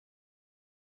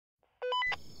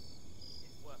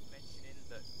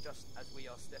just as we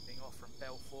are stepping off from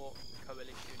Belfort, the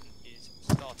Coalition is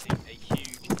starting a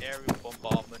huge aerial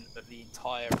bombardment of the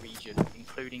entire region,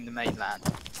 including the mainland.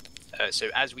 So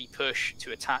as we push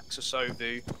to attack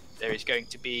Sosovu, there is going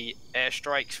to be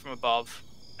airstrikes from above,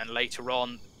 and later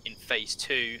on in Phase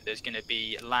 2, there's going to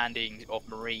be landings of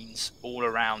Marines all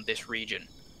around this region.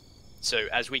 So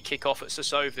as we kick off at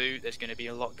Sosovu, there's going to be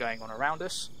a lot going on around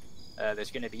us.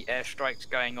 There's going to be airstrikes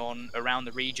going on around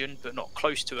the region, but not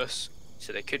close to us.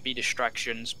 So there could be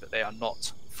distractions, but they are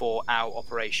not for our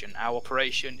operation. Our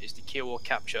operation is the kill or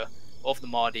capture of the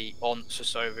Mahdi on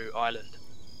Sosovu Island.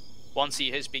 Once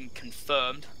he has been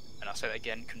confirmed, and I say that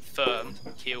again, confirmed,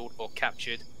 killed or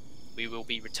captured, we will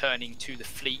be returning to the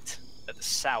fleet at the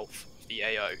south of the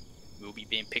AO. We will be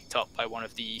being picked up by one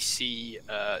of the sea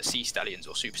stallions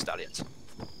or super stallions.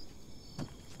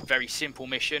 Very simple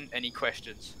mission. Any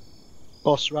questions?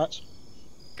 Boss Rat.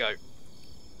 Go.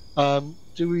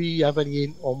 Do we have any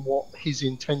hint on what his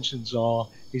intentions are?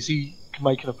 Is he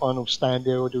making a final stand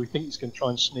here, or do we think he's going to try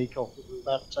and sneak off if we're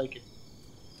about to take him?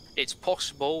 It's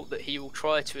possible that he will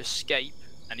try to escape,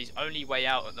 and his only way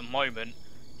out at the moment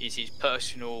is his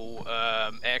personal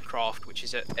aircraft, which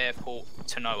is at Airport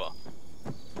Tanoa.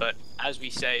 But as we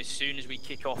say, as soon as we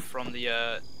kick off from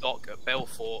the dock at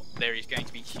Belfort, there is going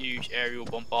to be huge aerial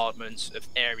bombardments of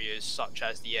areas such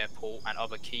as the airport and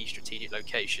other key strategic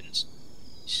locations.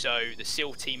 So the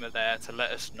SEAL team are there to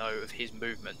let us know of his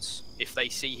movements. If they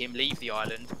see him leave the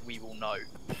island, we will know.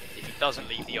 If he doesn't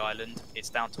leave the island,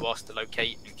 it's down to us to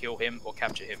locate and kill him or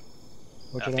capture him.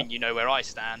 I think you know where I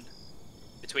stand.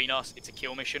 Between us, it's a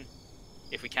kill mission.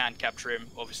 If we can capture him,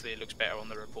 obviously it looks better on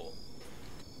the report.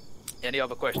 Any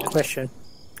other questions? Question.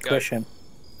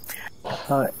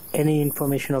 Any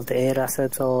information of the air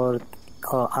assets or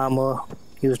armor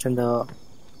used in the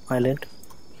island?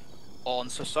 On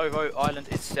Sosovo Island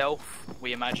itself,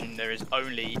 we imagine there is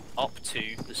only up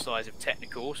to the size of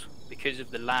technicals. Because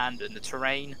of the land and the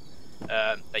terrain,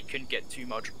 they couldn't get too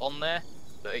much on there,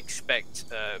 but expect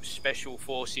special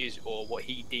forces, or what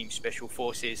he deems special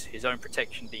forces, his own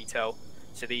protection detail.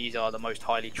 So these are the most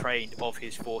highly trained of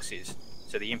his forces.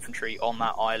 So the infantry on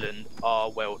that island are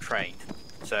well trained.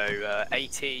 So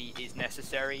AT is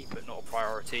necessary, but not a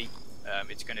priority.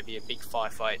 It's going to be a big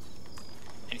firefight.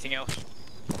 Anything else?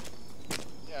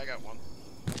 Yeah, I got one.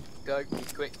 Go, be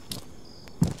quick.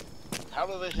 How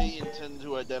do they intend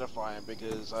to identify him?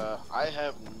 Because I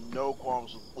have no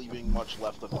qualms with leaving much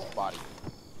left of his body.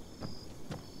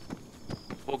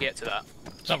 We'll get to that.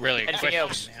 It's not really a Anything question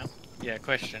else? now. Yeah,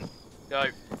 question. Go.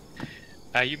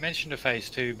 You mentioned a Phase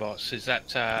 2, boss. Is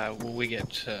that, will we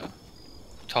get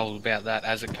told about that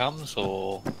as it comes,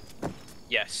 or...?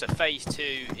 Yes, so Phase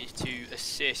 2 is to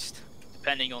assist,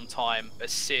 depending on time,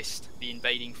 assist the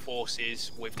invading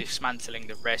forces with dismantling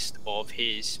the rest of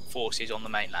his forces on the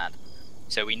mainland.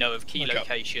 So we know of key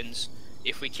locations.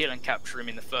 If we kill and capture him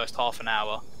in the first half an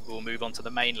hour, we will move on to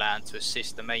the mainland to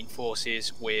assist the main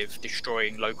forces with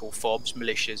destroying local FOBs,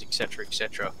 militias, etc,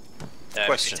 etc.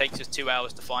 If it takes us 2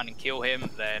 hours to find and kill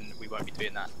him, then we won't be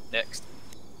doing that. Next.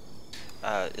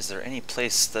 Is there any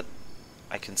place that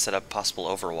I can set up possible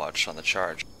overwatch on the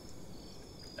charge?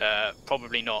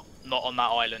 Probably not. Not on that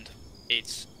island.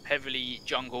 It's heavily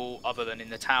jungle, other than in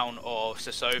the town of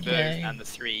Sosovo and the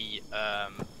 3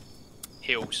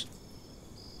 hills.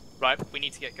 Right, we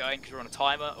need to get going because we're on a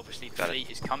timer. Obviously the fleet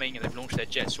is coming and they've launched their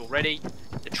jets already.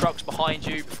 The truck's behind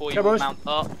you before you all mount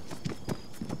up.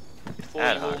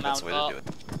 That's the way to do it.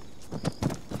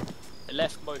 The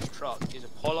leftmost truck is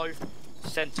Apollo,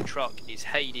 center truck is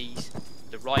Hades,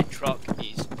 the right truck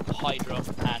is Hydra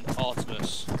and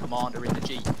Artemis, commander in the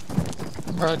Jeep.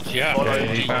 Roger. Follow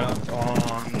Jeep.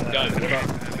 Go.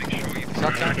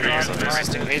 So we're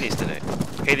assisting Hades today.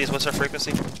 Hades, what's our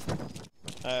frequency?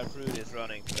 Brood is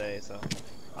running today, so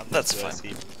I'm That's fine.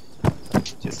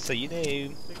 Just so you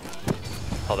know.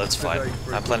 Oh, that's fine.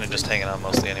 I'm planning on just hanging on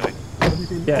mostly anyway.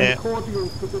 Yeah.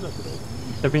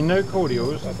 There've been no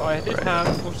cordials. I did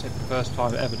have, what's it, the first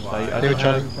time ever today. I did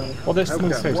have, well, there's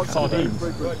small fish, sardines.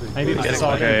 Maybe it's the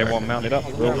sardines. Okay, everyone mounted up.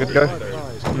 We're all good to go.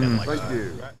 Thank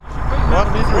you.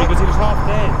 What misery, because he was half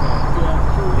dead.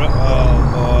 Oh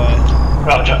boy.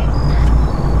 Roger.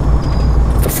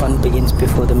 The fun begins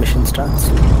before the mission starts.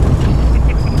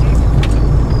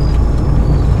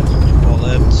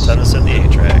 Well, send us in the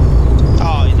A-track.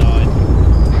 Oh, he died.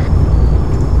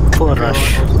 Full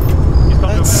rush.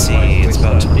 Let's see, it's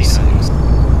about 26.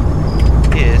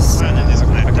 Yes.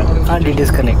 And he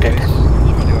disconnected. If you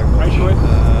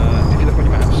look on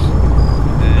your maps.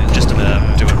 Just a minute,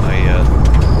 I'm doing my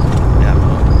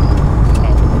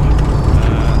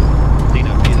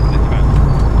Dino, can you look at your map?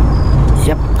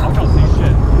 Yep. I can't see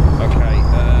shit. Okay,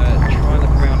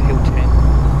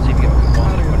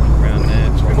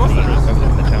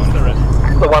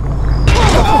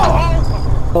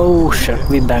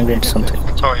 We banged into something.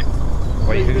 Sorry.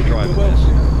 Wait, who's driving this?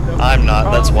 I'm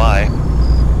not, that's why.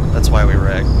 That's why we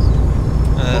wrecked.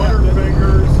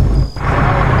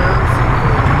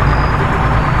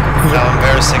 How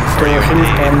embarrassing for you Hill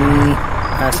indeed. 10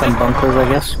 has some bunkers, I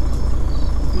guess.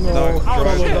 No,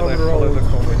 drive to the left, follow the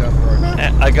convoy down the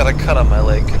road. I got a cut on my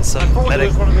leg. Can some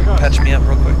medic patch me up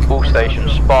real quick? All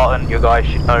stations, Spartan, you guys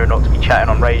should know not to be chatting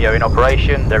on radio in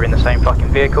operation. They're in the same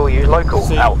fucking vehicle, use local.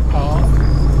 Out.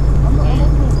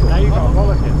 Now you got a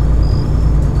bollock in.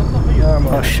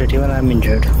 Oh shit, even I'm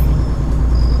injured.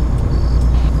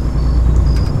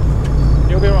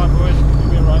 You'll be alright, boys.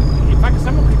 You'll be alright. In fact, if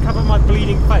someone could cover my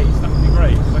bleeding face, that would be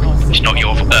great. I can't see. It's not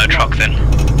your truck then.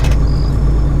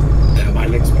 My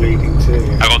leg's bleeding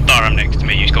too. I got Durham next to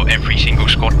me. He's got every single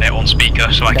squad net on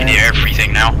speaker, so I can hear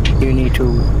everything now. You need to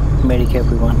medic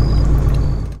everyone.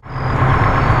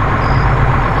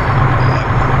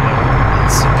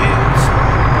 It's abuse.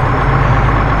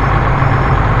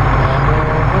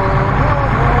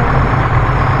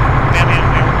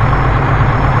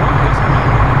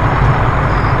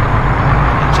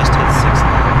 It just hit 6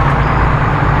 now.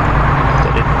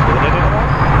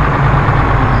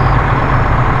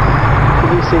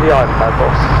 See the iPad,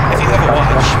 boss. If you have a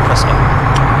watch, press up.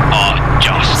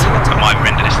 Just. But my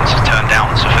render distance is turned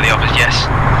down, so for the others, yes.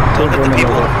 Don't hit the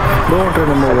people. Don't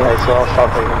run them over. Okay, so I'll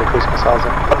start taking the cruise missiles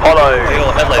in. Apollo, They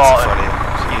all have headlights in Spartan, front of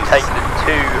you. you take the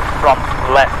 2 front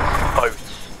left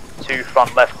boats. 2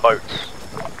 front left boats.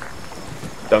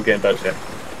 Don't get in boats yet.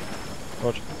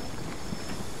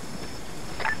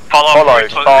 Apollo,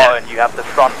 Spartan, you have the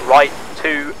front right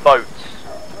 2 boats.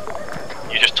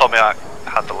 You just told me I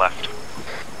had the left.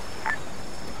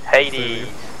 Hades,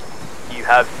 you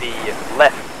have the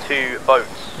left 2 boats.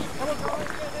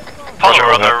 Apollo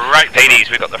on the right. Hades,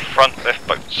 we got the front left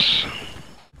boats.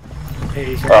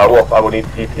 Wolf, I will need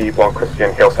TP1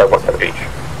 Christian Hillside west of the beach.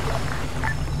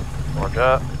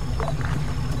 Roger.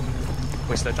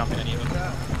 Whistler jumping any of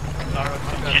them.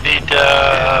 You need the...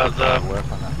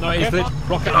 No, is the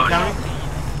rocket carrying?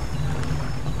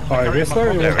 Alright,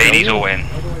 Whistler? Hades all in.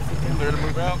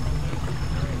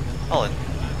 All in.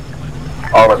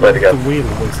 Almost ready to go.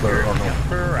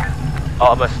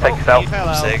 Artemis, take us out.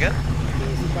 Say again?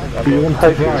 Do you want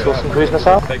to drive? Saw some cruise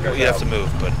missiles? You have to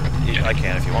move, but I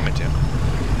can if you want me to.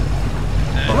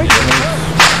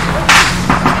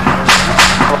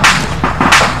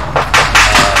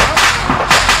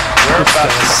 We're about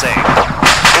to sink.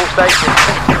 All stations,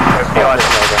 behind us.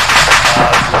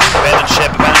 Abandoned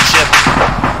ship, abandoned ship.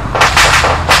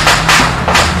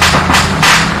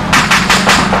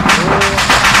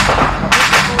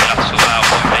 That's allowed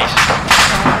by Mason.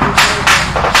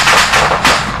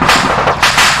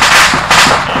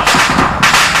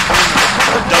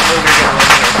 Don't move, you're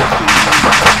getting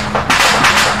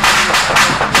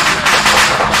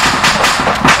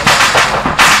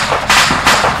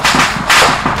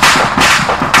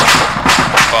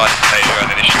But they had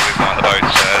an issue with one of the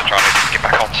boats trying to get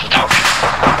back onto the dock.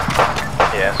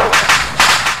 Yeah,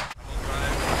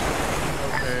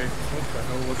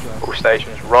 all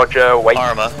stations, roger, wait.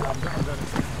 Arma.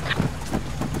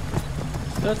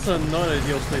 That's a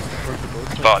non-ideal place to park the boat.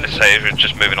 Spartan is safe, we're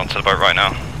just moving onto the boat right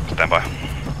now. Stand by.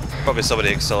 Probably somebody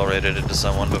accelerated into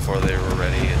someone before they were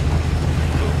ready. And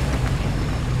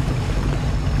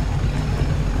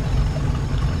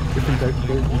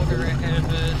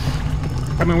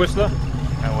Coming, Whistler.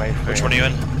 No way for which one are you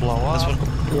in? This one?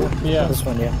 Yeah. This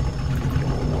one, yeah.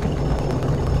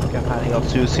 I'm handing out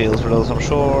 2 seals for those, I'm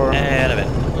sure. And I'm in.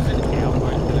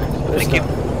 Thank you.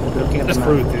 Looking at the map.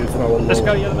 Let's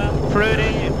go, yellow man.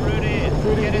 Fruity,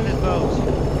 get in this boat.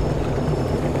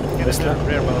 Get in the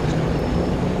rear boat.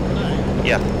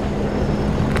 Yeah.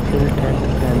 Hill 10,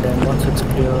 and then once it's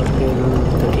clear, Hill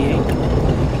 38.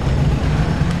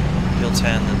 Hill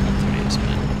 10 and Hill 38 is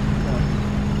minute.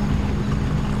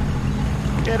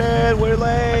 Get in, we're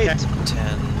late! 10,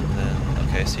 then,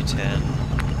 okay, see 10.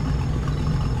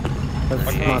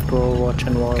 Mark watch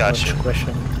and wall Gotcha.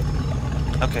 question.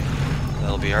 Okay,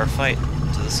 that'll be our fight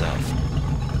to the south.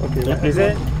 Okay, is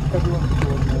it?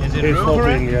 Is it room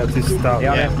correct? To stop.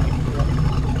 Yeah.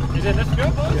 Is it? Let's go,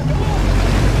 boys.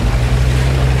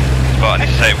 Spartan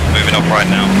is safe, we're moving up right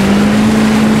now.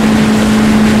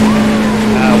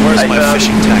 Where's my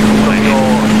fishing tackle when I need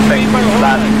it?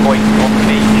 landing point on the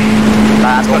beach.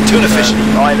 Land Got on tuna the fishing.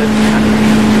 island and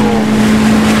your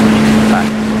back.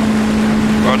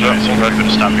 Roger, it's all good for the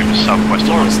standard for southwest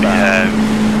to the south.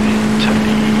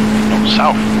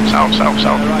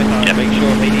 Right, Yeah. make sure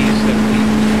Hades that we...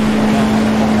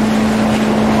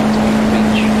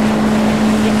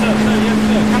 Yes, sir.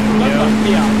 Captain Lumber.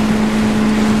 Yeah.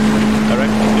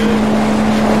 Direction good.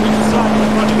 Inside.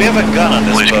 we have a gun on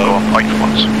this boat.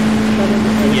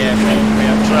 Yeah,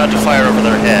 I'm trying to fire over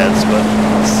their heads, but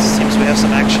it seems we have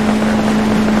some action up there.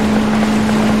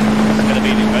 It's going to be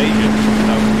an invasion.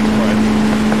 No,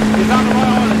 is that the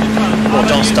right island? Well,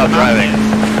 don't stop driving.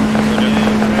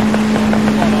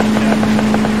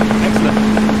 Excellent.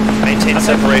 Maintain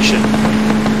separation.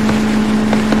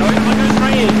 No, I'm going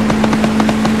straight in.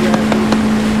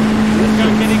 Let's go,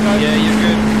 get it, guys. Yeah, you're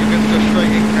good. You're good to go straight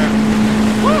in, Cap.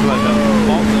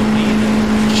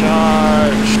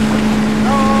 Charge!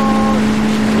 No!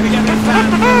 We're going to get that fan.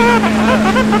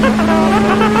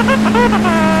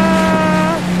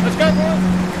 Let's go, boys!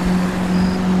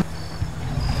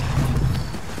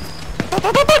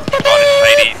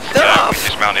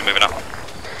 Dismounting, moving up.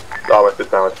 Downwards,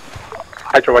 dismounted.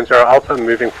 Hydro 10 Alpha,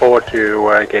 moving forward to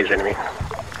engage enemy.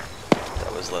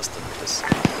 That was less than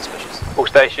suspicious. All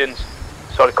stations,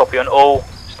 solid copy on all.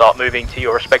 Start moving to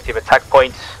your respective attack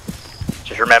points.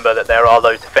 Just remember that there are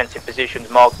those defensive positions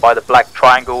marked by the black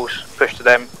triangles. Push to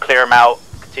them, clear them out,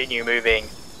 continue moving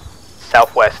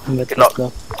southwest. Good luck.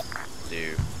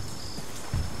 Do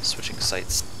switching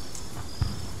sites.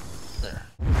 There.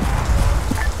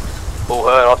 All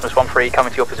heard, Optimus 1-3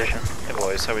 coming to your position. Hey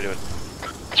boys, how we doing?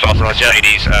 Spartan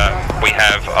ladies, we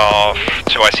have our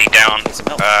 2 IC down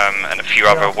and a few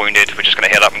other wounded. We're just going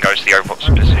to head up and go to the Overwatch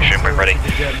position. We're ready.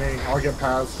 I'll get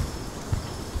past.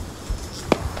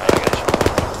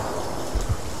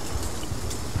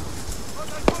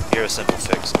 You're a simple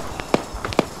fix.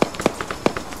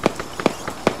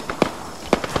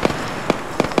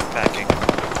 Packing.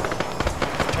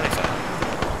 25.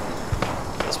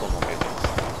 That's one more maybe.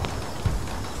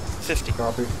 50.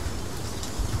 Copy.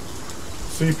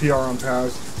 CPR on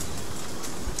pass.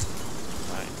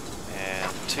 Alright.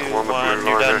 And 2, 1,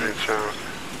 you're done.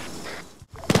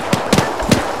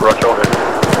 Roger, over.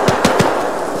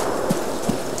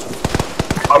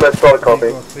 I'm at solid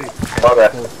copy. On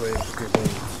that.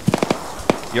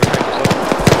 You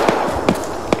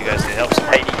guys need help?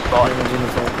 Hades spot.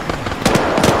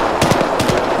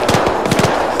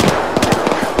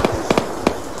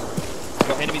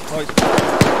 Got enemies close.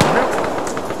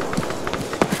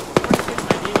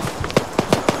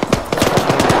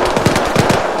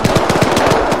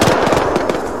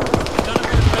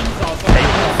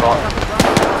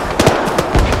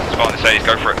 Spartan ladies,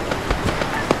 go for it.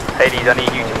 Hades, I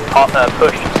need you to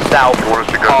push south. You want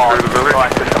us to go hard, through the village? try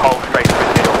and push the hole straight through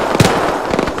the middle.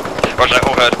 Roger,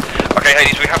 all heard. Okay,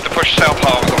 Hades, we have to push south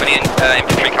hard. We've got many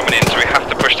infantry coming in, so we have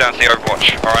to push down to the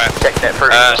Overwatch. Alright. Check that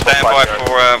through. Stand by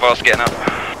for Vars getting up.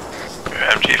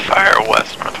 MG fire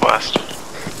west, northwest.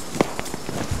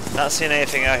 Not seeing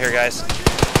anything out here, guys.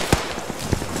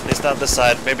 At least not this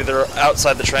side. Maybe they're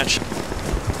outside the trench.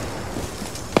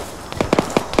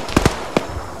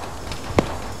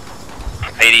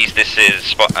 Hades, this is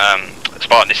Spartan,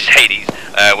 this is Hades.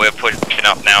 We're pushing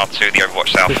up now to the Overwatch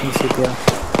south.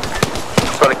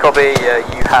 Solid copy,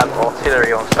 you have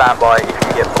artillery on standby if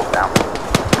you get bogged down.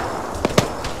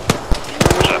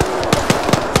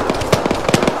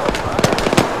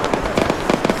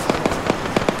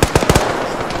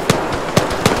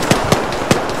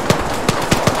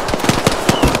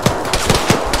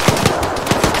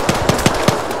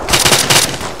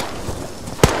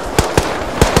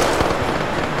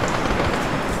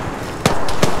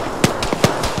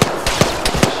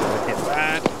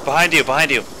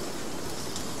 Behind you.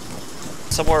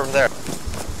 Somewhere over there.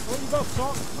 What have you got,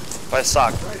 Sock? By a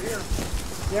sock. Right here.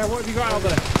 Yeah, what have you got out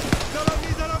there?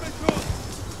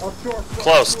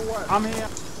 Close. I'm here.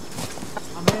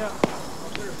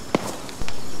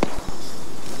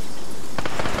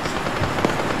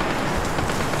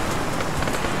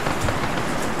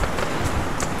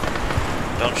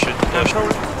 Don't shoot.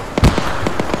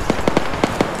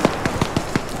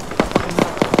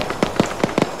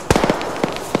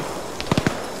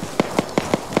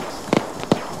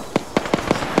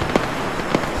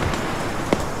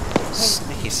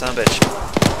 Sneaky son of a bitch.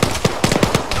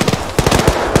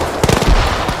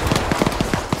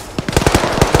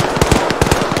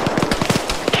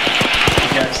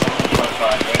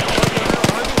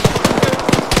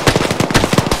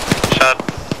 Shot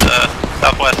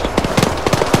southwest.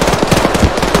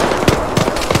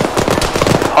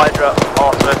 Hydra,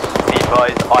 Artemis, be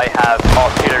advised, I have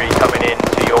artillery coming in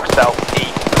to your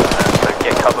southeast, so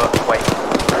get cover, wait.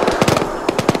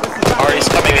 Artie's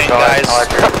coming in, guys.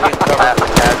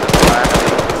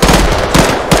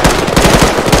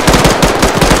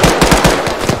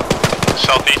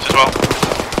 Southeast as well.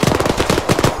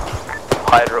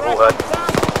 Hydra, all heard.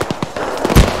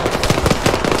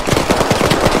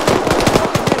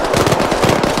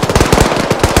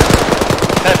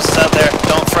 Peps is out there.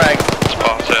 Don't frag.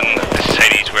 Spot. Alton, this is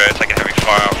Hades. We're taking heavy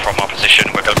fire from our position.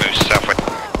 We're going to move southwest.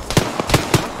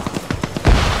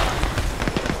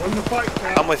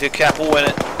 I'm with you, Cap. We'll win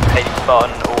it. Hades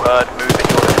Spartan, all heard. Move at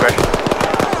your discretion.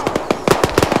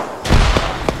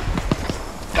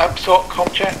 Tab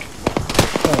comp check.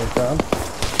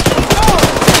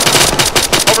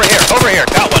 Over here,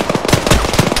 got one.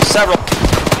 Several.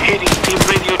 Hades team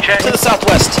radio check. To the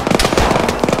southwest.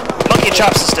 Monkey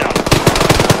chops us down.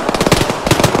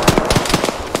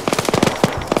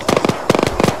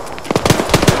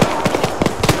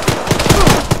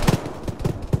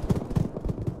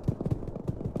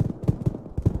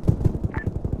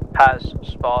 Has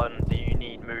Spartan, do you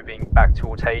need moving back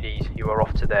towards Hades? You are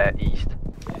off to their east.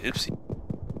 Oopsie.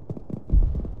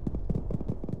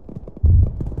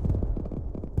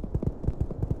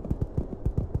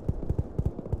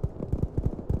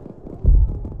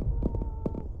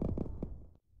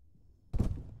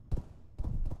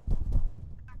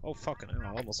 Oh fucking hell,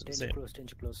 I almost didn't see him.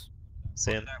 Danger close.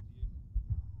 See him.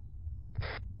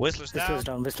 Whistler's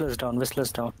down. Whistler's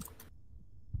down.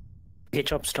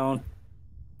 K-Chop's down.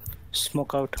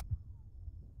 Smoke out.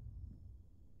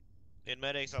 In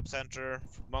medics up center,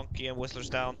 Monkey and Whistler's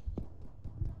down.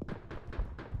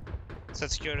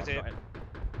 Set security.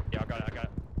 Yeah, I got it.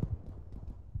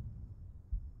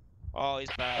 Oh, he's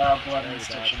bad. Blood and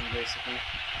stitching, basically.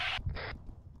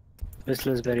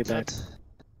 Whistler's very bad.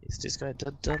 Is this guy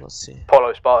dead? Let's see.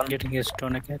 Follow Spartan. Getting his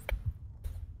tourniquet.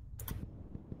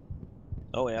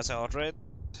 Oh, he has a heart rate.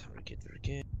 Very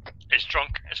good. Is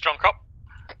drunk up?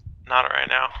 Not right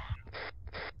now.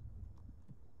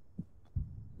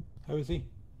 How is he?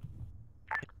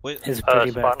 He's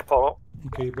pretty bad. Follow.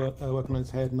 Okay, but working on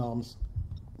his head and arms.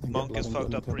 Monk is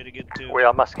fucked up pretty good too. We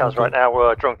are Muscars right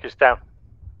now. Drunk is down.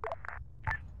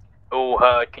 All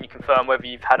heard. Can you confirm whether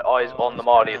you've had eyes on the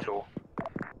Mahdi at all?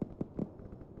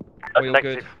 We all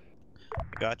good.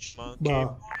 Gotcha,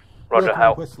 Monkey. Roger,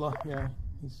 how? Whistler, yeah,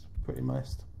 he's pretty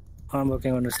messed. I'm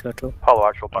working on Whistler too. Follow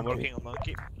actual I'm working on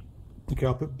Monkey. Okay,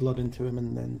 I'll put blood into him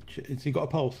and then... Has he got a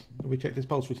pulse? Have we checked his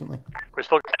pulse recently? We're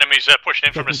still... Enemies pushing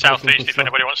in from the southeast if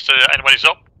anybody wants to... Anybody's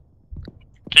up.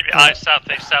 Keep your eyes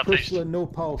southeast. Whistler, no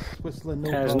pulse. Whistler,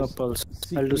 no pulse. Has no pulse.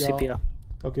 I'll do CPR.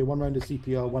 Okay, one round of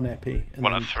CPR, one epi.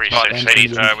 One of 3 6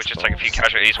 Hades. We'll just take a few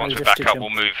casualties. Once we're back up, we'll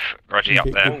move Reggie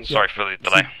up there. Sorry for the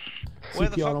delay.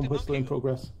 CPR on Whistler in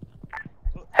progress.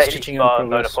 Hades Spartan,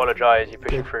 don't apologise. You're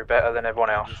pushing through better than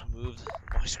everyone else. Moved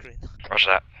my screen. Roger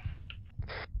that.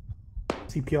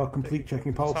 CPR complete,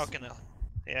 checking pulse. Fucking hell.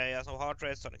 Yeah, he has no heart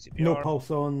rate, sonic CPR. No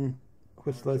pulse on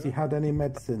Whistler. Has he had any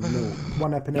medicine? No.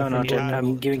 One epinephrine. No,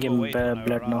 I'm giving him blood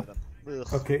now.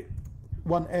 Okay.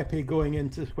 One epi going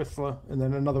into Whistler, and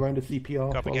then another round of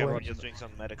CPR. Copy, get Roger doing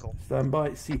some medical. Stand by.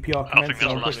 CPR commencing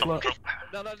on Whistler.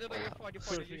 No,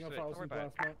 you're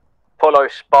fine. Follow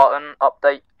Spartan,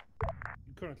 update.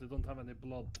 You currently don't have any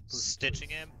blood. Stitching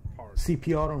him.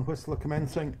 CPR on Whistler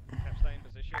commencing.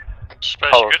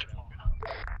 Space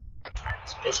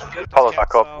good. Follow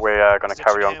back up. We're going to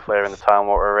carry on clearing the town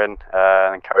what we're in,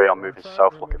 and then carry on moving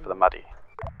south looking for the Mahdi.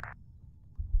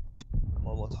 I'm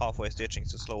almost halfway stitching,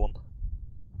 so slow one.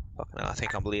 Fucking hell, I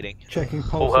think I'm bleeding. Checking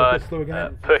pulse All on heard. Whistler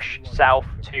again. Push south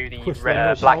to the Whistler,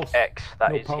 no black pulse. X.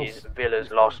 That No is pulse. his villa's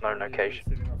last known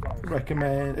location.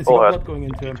 Recommend. Has he All got heard. blood going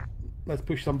into him? Let's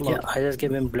push some blood. Yeah, I just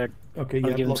give him blood. Okay, I'll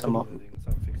yeah, give him lots some of more.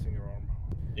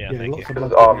 Yeah, Yeah, thank lots you. of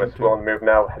blood. Armors, we're on move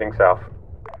now, heading south.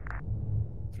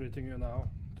 Treating you now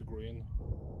to green.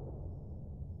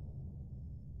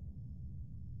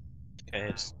 Okay,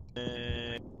 it's...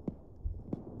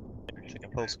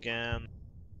 checking pulse again.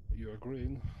 You're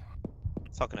green.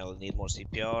 Fucking hell, I need more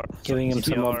CPR. Giving him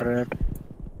some more blood.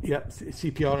 Yep,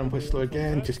 CPR and Whistler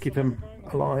again. Just keep him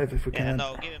alive if we Yeah, can.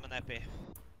 no, give him an epi.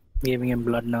 Giving him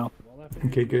blood now.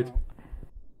 Okay, good.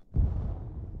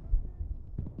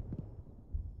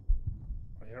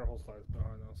 I hear hostiles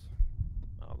behind us.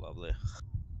 Oh, lovely.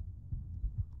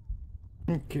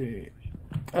 Okay.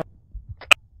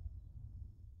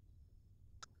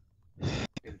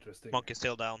 Interesting. Monkey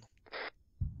still down.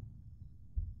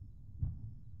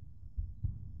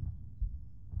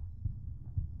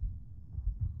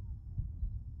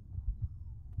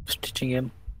 Stitching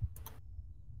him.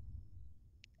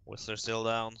 Whistler still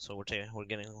down, so we're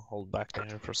getting hold back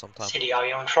there for some time. City, are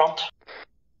you in front?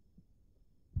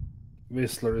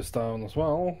 Whistler is down as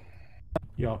well.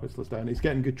 Yeah, Whistler's down. He's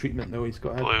getting good treatment though. He's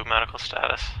got a Blue medical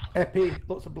status. epi,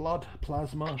 lots of blood,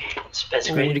 plasma.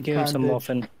 We need to give him some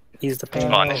morphine. He's the pain.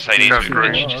 Fine, this Hades,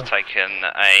 we've just taken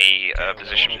a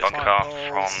position bunker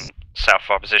from south of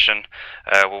our position.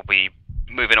 We'll be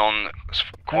moving on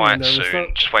quite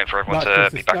soon. Just waiting for everyone to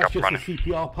be back up and running. That's just a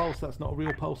CPR pulse. That's not a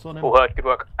real pulse on him. All heard. Good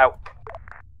work. Out.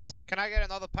 Can I get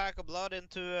another pack of blood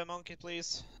into Monkey,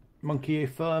 please? Monkey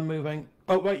firm moving.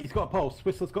 Oh wait, he's got a pulse.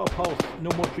 Whistler's got a pulse. No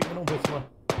more treatment on Whistler.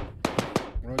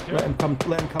 Roger. Let him come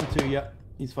to. Yeah,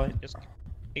 he's fine. Yes.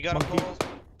 He got Monkey. a pulse.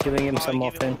 Giving him some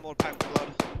morphine. One more pack of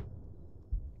blood.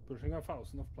 Pushing out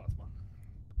 1,000 of plasma.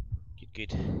 Good.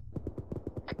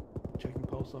 Checking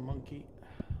pulse on Monkey.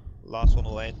 Last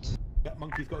one went. Yeah,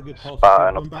 Monkey's got a good pulse.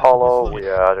 And Apollo, we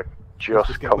are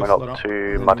just coming up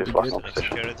to Maddie's last known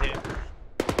position.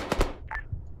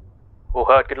 All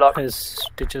heard, good luck. His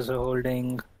stitches are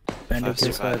holding.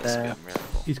 Bandages are there.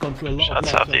 He's gone through a lot of blood,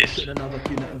 so I'll put another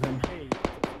unit of him.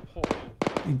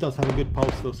 He does have a good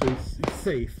pulse though, so he's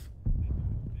safe.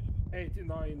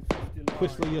 89, 59.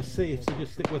 Whistler, you're safe, so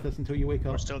just stick with us until you wake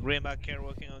up. We're still green back here,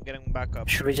 working on getting back up.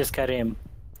 Should we just carry him?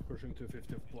 Pushing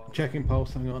 250 of plasma. Checking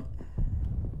pulse, hang on.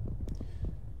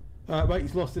 Right,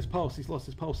 he's lost his pulse. He's lost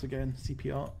his pulse again.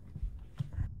 CPR.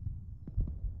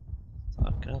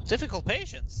 Difficult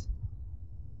patients.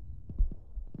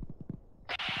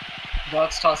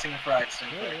 Dog's tossing a frag.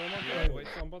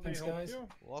 Thanks, guys.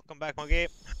 Welcome back, Monkey.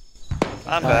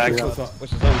 I'm back. What's up?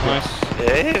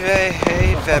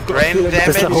 Hey, brain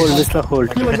damage. Whistler hold.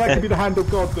 I feel like that could be the hand of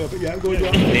God there, but yeah, go on.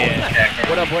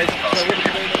 What up, boys?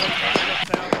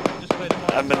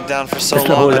 I've been down for so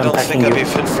long, I don't think I'll be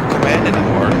fit for command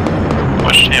anymore.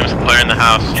 Watch teams clearing the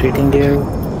house. Treating you.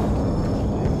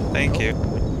 Thank you.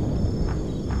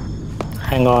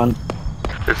 Hang on.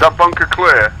 Is that bunker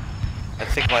clear? I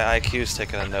think my IQ's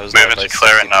taking a nose Moving by to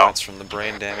clear it 60 now. points from the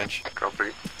brain damage.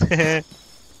 Copy.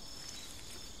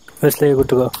 Whistler, you're good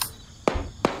to go.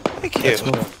 Thank you.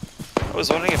 I was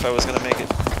wondering if I was gonna make it.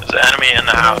 There's an enemy in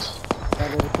the house.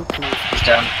 He's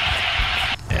down.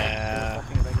 Yeah.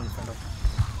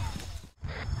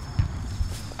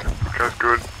 That's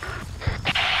good.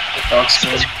 Dog's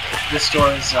good. This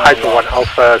door is. Hydra 1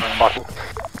 Alpha Spartan.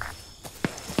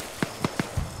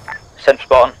 Central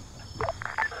Spartan.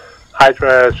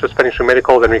 Hydra is just finishing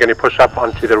medical, then we're going to push up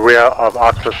onto the rear of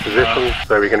Artemis position,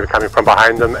 so we're going to be coming from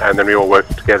behind them, and then we all work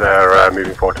together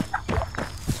moving forward.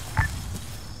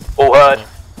 All heard.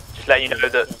 Just letting you know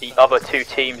that the other two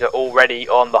teams are already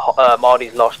on the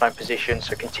Mahdi's last known position,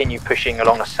 so continue pushing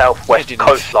along the southwest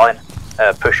coastline.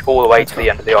 Push all the way to the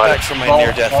end of the island. Back from my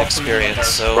near-death experience,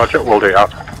 so... Roger, we'll do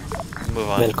out. Move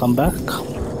on. Welcome back.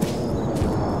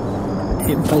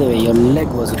 Hey, by the way, your leg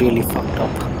was really fucked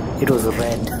up. It was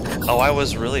red. Oh, I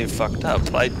was really fucked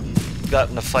up. I got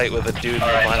in a fight with a dude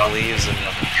behind the leaves, and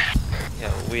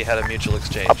yeah, we had a mutual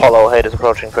exchange. Apollo head is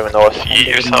approaching from the north. Yeet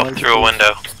yourself through a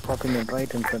window. Popping it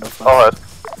right in front of us. All right.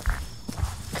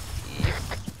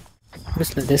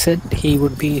 Whistler, they said he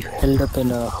would be held up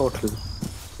in a hotel.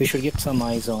 We should get some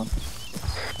eyes on.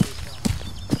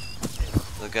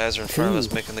 The guys are in front of us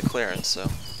making the clearance, so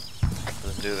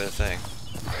let them do their thing.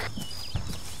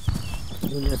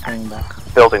 We'll just hang back.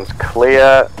 Building's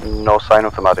clear, no sign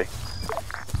of the Mahdi.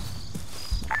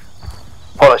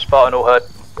 Apollo Spartan, all heard.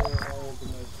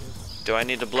 Do I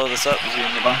need to blow this up? Is he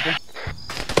in the bunker?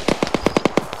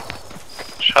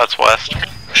 Shots west.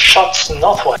 Shots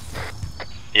northwest.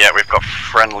 Yeah, we've got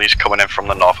friendlies coming in from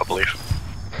the north, I believe.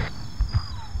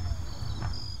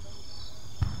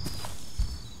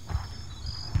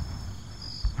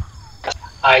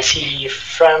 I see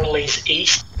friendlies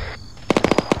east.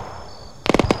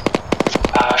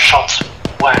 Shots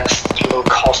west, look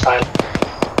hostile.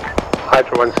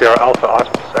 Hydra 1 Alpha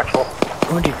Artemis actual.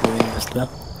 What are you doing, Whistler?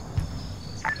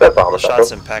 The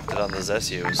shots impacted on the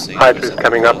Zesio. Hydra is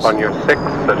coming up on your 6,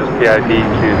 so just PID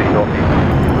to the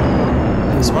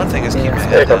northeast. The smart thing is keep my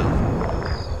head down.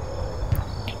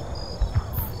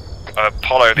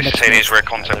 Apollo, this is Hades, we're in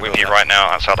contact with you right now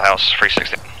outside the house,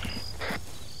 360.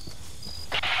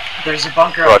 There's a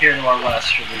bunker up here to our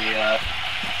west, should we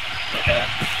look at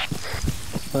it?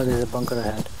 Oh, there's a bunker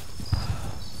ahead.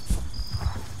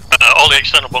 All the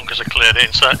external bunkers are cleared,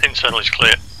 internal is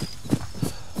clear.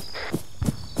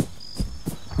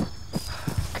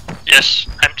 Yes,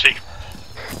 empty.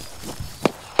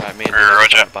 Alright, me and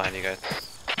Roger. Behind you guys.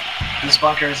 This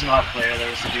bunker is not clear, there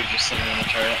was a dude just sitting in the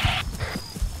turret.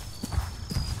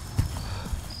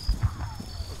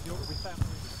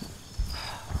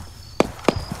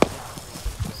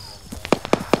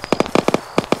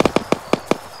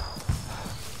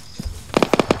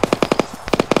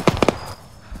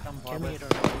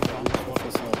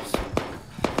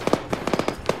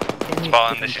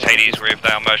 Spartan, this is Hades, we've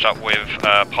now merged up with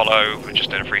Apollo, we're just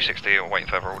in a 360 or waiting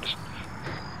further orders.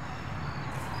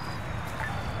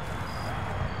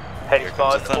 Head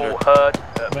Spartan, all heard.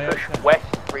 Push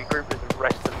west, regroup with the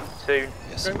rest of the platoon.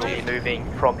 Yes, We'll be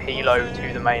moving from Hilo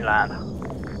to the mainland.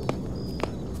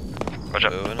 Roger.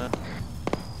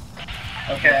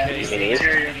 Okay, the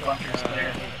interior of the bunker is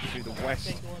clear. To the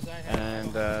west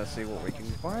and see what we can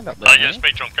find up there. Yes,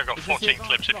 big drunk. I've got 14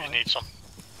 clips if you need some.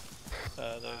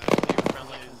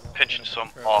 Pinching some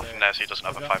off in there so he doesn't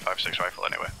have a 5.56 rifle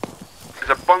anyway.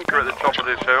 There's a bunker at the top of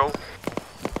this hill.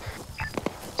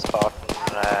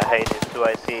 Spartan, Hades, do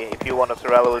I see? If you want us to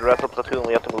rally with the rest of the platoon,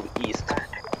 we have to move east.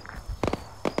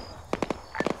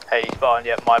 Hey, Spartan,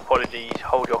 yeah, my apologies.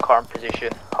 Hold your current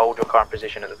position. Hold your current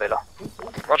position at the villa.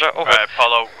 Roger, over.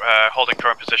 Apollo, holding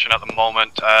current position at the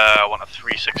moment. I want a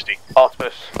 360.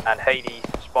 Artemis and Hades,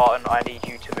 Spartan, I need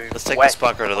you to move Let's take west. this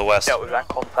bunker to the west. Dealt with that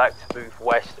contact, move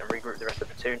west and regroup the rest of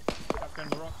the platoon.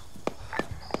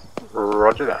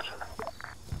 Roger that.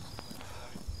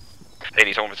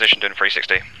 80's on position doing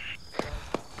 360.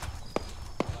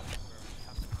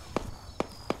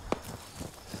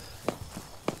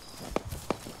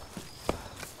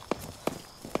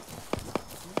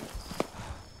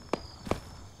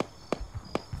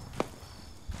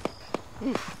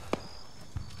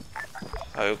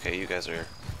 Oh, okay, you guys are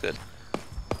good.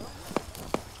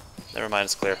 Never mind,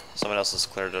 it's clear. Someone else has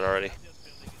cleared it already.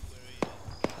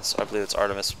 I believe it's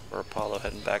Artemis or Apollo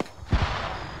heading back.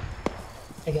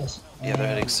 I guess. Yeah, they're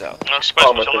heading south.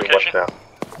 Location.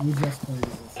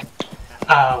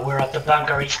 We're at the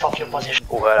bunker east of your position.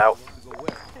 All heard out.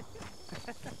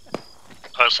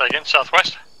 Say again,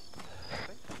 southwest?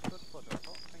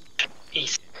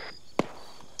 East.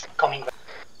 Coming back.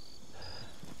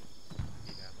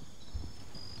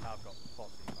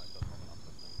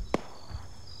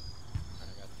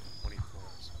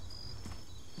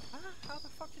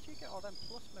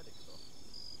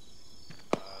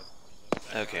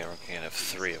 Okay, we're gonna have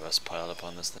 3 of us piled up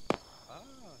on this thing.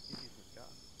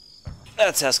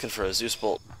 That's asking for a Zeus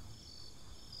bolt.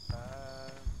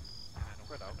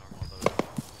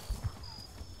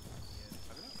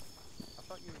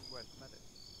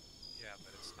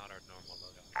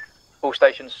 All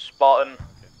stations, Spartan.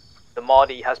 The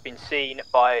Mahdi has been seen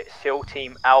by SEAL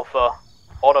Team Alpha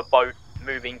on a boat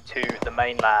moving to the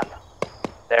mainland.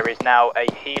 There is now a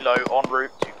helo en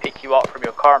route to pick you up from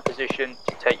your current position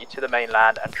to take you to the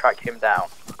mainland and track him down.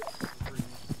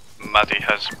 Mahdi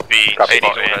has been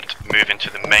spotted moving to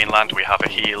the mainland. We have a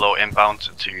helo inbound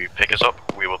to pick us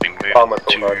up. We will be moving to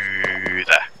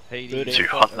there to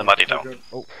hunt the Mahdi down.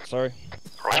 Oh, sorry.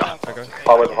 Roger. Okay.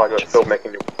 Palmer's behind you, still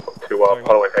making you to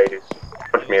Apollo and Hades.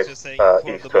 Push me east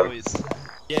to him.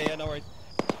 Yeah, no worries.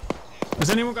 Has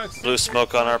anyone got blue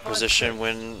smoke on our position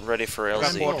when ready for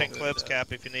LZ? Got clips,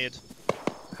 Cap, if you need.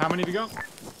 How many have you got?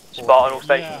 Spartan, all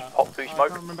stations, pop blue I smoke.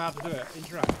 can't remember how to do it.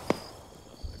 Interact.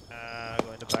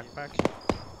 Go in the backpack.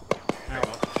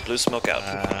 Blue smoke out.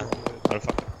 Oh,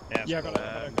 fuck. Yeah, I got it.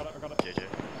 I got it. JJ.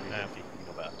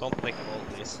 Don't make them all,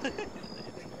 please.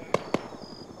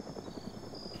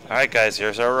 Alright guys,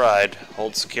 here's our ride.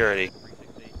 Hold security.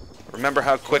 Remember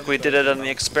how quick we did it on the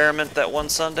experiment that one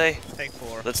Sunday? Take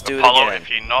 4. Let's do it Apollo, again. if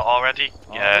you're not already,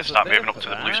 start moving up to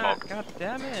the blue smoke. God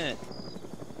damn it.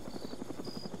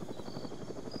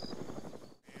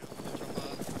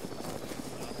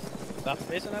 That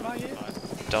isn't it, are you?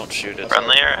 Don't shoot it.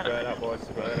 Friendly air. Spread out, boys.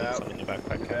 Spread out. Something in your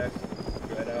backpack, Cap.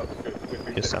 Spread out.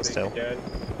 Just stand still.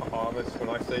 Bahamas, when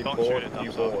I say Don't board, shoot it,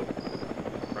 you that's board.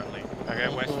 Friendly. Okay,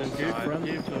 western side.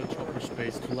 Give chopper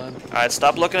space to land. Alright,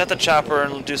 stop looking at the chopper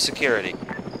and do security.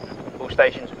 All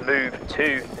stations, move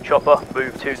to the chopper,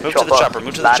 move to the Move chopper. to the chopper,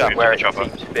 move to the land chopper. where it Chopper.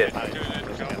 seems fit.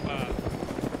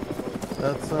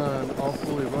 That's an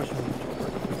awfully Russian.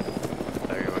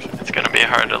 Very Russian. It's gonna be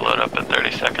hard to load up in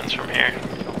 30 seconds from here.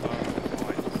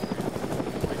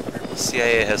 The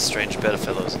CIA has strange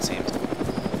bedfellows, it seems.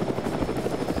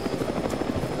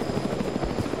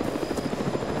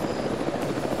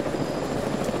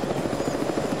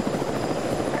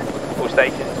 All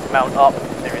stations, mount up.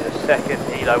 There is a second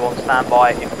helo on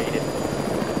standby if needed.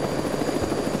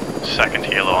 Second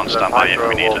helo on standby if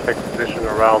we need will it. take position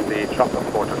around the chopper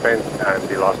for defense and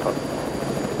the last one.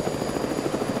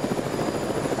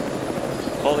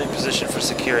 Holding position for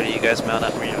security, you guys mount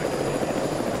up.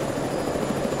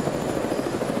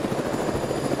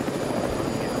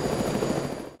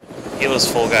 Helo's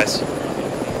full, guys.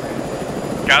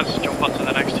 Guys, jump onto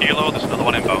the next helo, there's another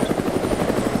one inbound.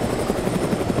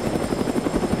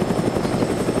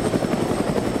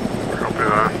 Copy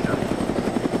that.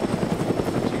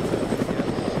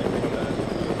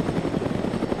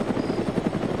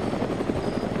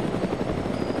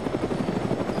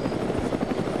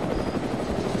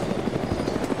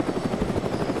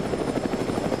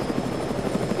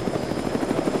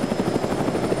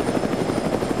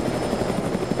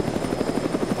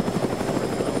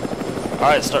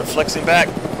 Alright, start flexing back.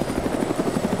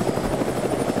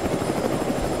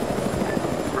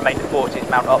 forces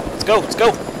mount up. Let's go, let's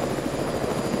go!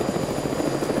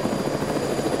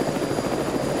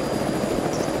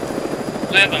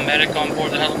 We have a medic on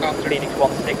board the helicopter. Phoenix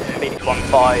 1-6, Phoenix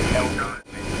 1-5,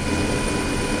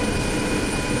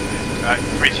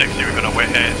 360, we're gonna wait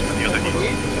here for the other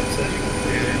heat.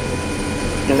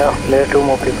 No, there are 2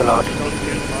 more people out.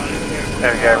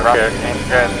 There we go, right.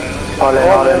 All in,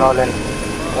 all in, all in.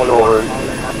 All over.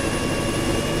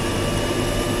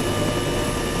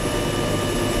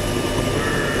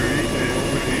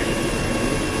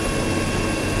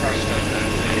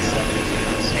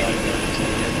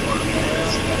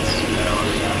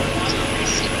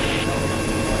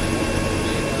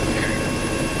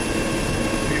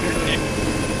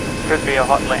 Could be a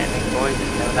hot landing, boys.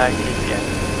 Never know, keep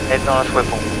heading on a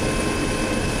swivel.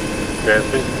 Yeah, it's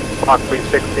been Mark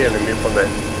 360 and then move from there.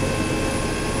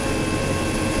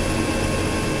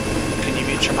 Can you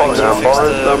mute your mics and fix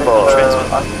the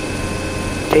transmit?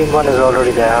 Team 1 is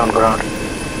already there on ground.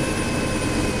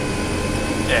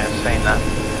 Yeah, I've seen that.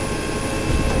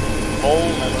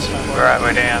 Hold. Right,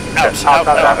 we're down. Out.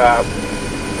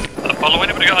 Apollo,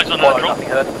 anybody got eyes on Apollo, that drop? nothing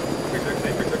heard.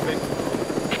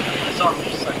 It's on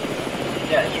your side.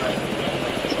 Yeah, it's right.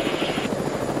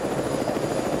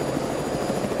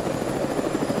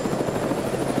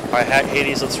 Alright, Hack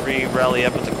 80s, let's re-rally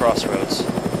up at the crossroads.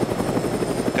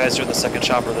 Guys are in the second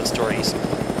chopper that's door east.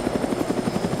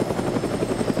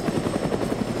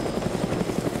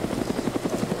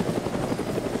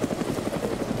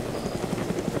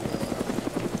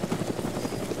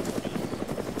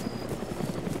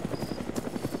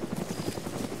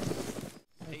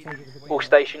 All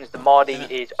stations, the Mahdi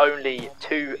is only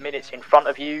 2 minutes in front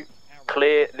of you.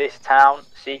 Clear this town,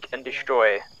 seek and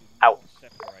destroy. Out.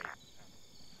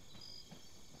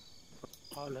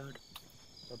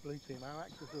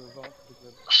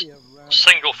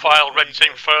 Single file, red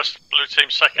team first, blue team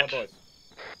second.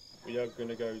 We are going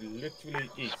to go literally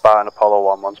east. Spartan Apollo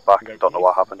 1-1's back, don't know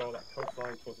what happened.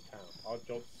 Our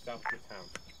job's south of the town.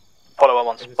 Apollo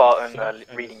 1 Spartan,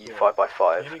 reading you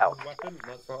 5x5. Out. Weapon,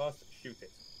 that's for us, shoot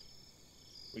it.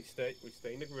 We stay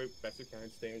in the group, best we can,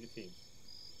 stay in the teams.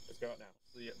 Let's go out now.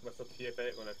 The rest of the TFA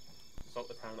are going to assault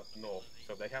the town up the north.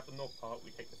 So if they have the north part,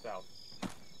 we take the south.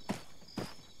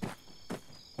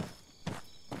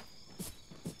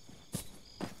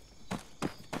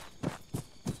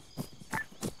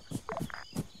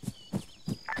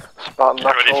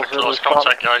 Get ready for close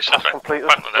contact, guys.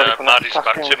 Mahdi's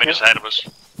about 2 minutes ahead of us.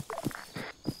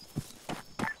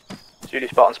 Zulu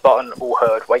Spartan, all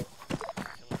heard, wait.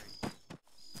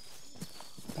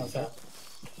 How's that?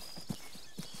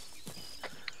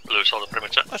 Blue's on the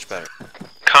perimeter. Much better.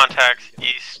 Contacts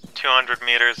east 200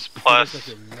 meters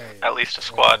plus at least a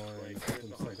squad.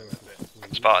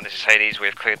 Spartan, this is Hades. We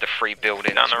have cleared the 3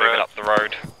 buildings Down the moving road. up the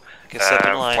road. Get set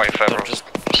in line. Wait further. Just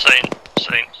Seen.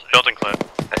 Building clear.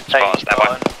 Spartan, stand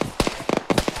by.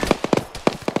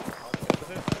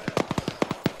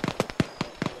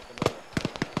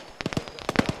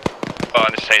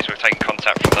 Spartan, this is Hades. We've taken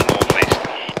contact from the northeast.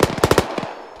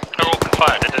 They're all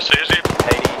confined, did they see you?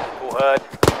 Hades, all heard.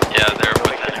 Yeah, they're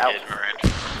within engagement range.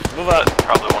 move up.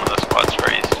 Probably one of the squads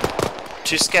for east.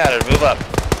 2 scattered, move up.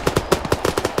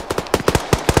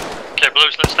 Okay,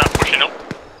 Blues, let's start pushing up.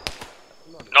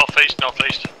 Northeast.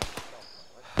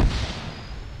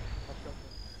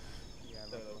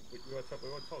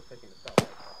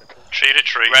 Tree to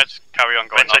tree. Reds, carry on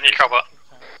going. Maintain your cover.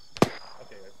 Okay,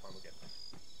 that's fine, we'll get that.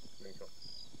 Link up.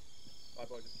 Alright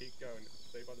boys, just keep going.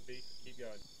 Stay by the beach, keep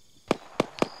going.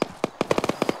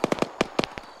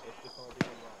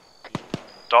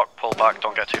 Doc, pull back,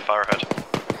 don't get too far ahead.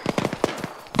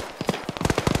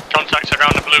 Contacts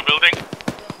around the blue building.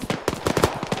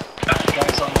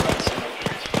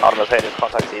 Artemis Hades,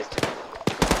 contact east.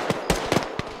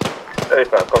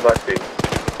 35, contact east.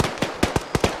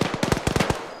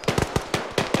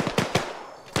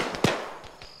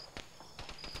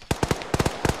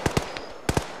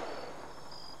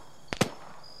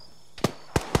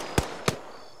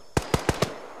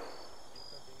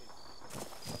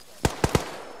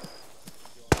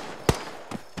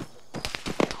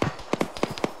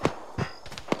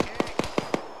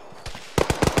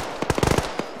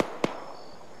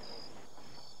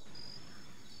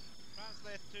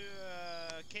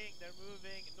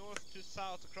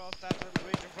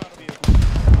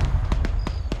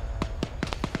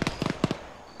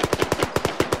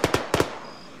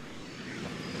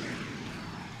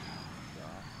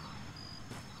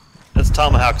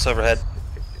 Tomahawks overhead.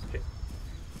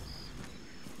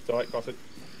 It's alright, cross it.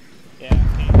 Yeah,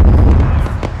 moving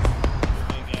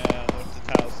north to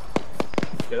Taos.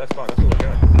 Yeah, that's fine, that's all we're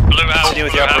going. Blue house, Continue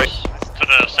with your operation. To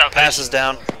the south. Passes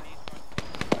down.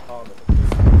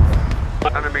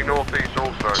 Enemy northeast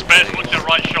also. Spares, watch your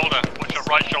right shoulder. Watch your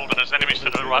right shoulder. There's enemies to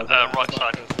the right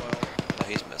side. Oh,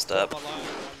 he's messed up.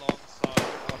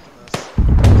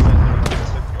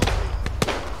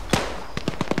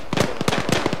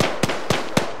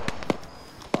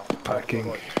 Packing.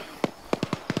 You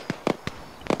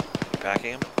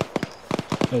packing him?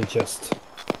 Hey, chest.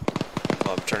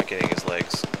 Oh, I'm tourniqueting his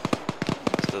legs.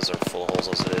 So those are full holes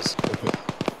as it is. Okay.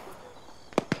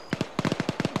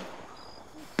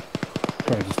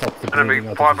 Trying to stop the Enemy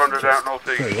bleeding out 500 of his out chest.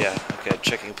 northeast. Yeah, okay,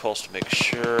 checking pulse to make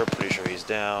sure. Pretty sure he's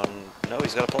down. No,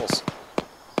 he's got a pulse.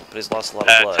 But he's lost a lot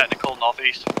of blood. Technical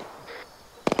northeast.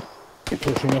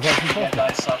 Pushing up from top. Yeah,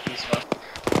 guys, southeast west.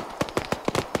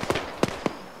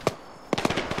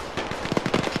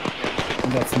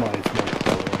 That's my smoke,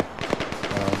 by the way.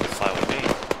 Fine with me.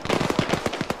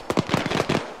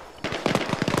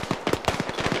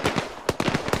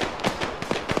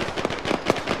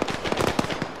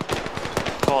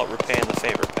 Call it repaying the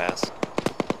favor pass.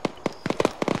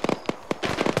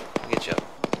 I'll get you up.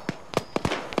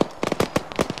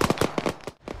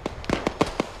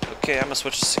 Okay, I'm gonna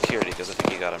switch to security because I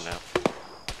think you got him now.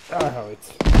 I have it.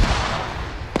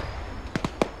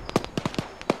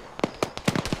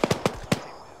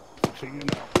 Pushing you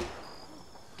now.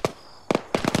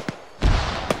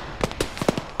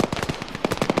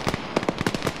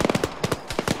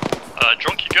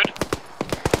 Drunk, you good?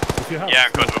 Yeah,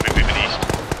 I'm good. We'll be moving east.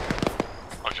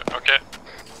 Okay.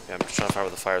 Yeah, I'm just trying to fire where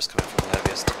the fire's coming from the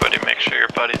heaviest. Buddy, make sure your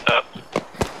body's up.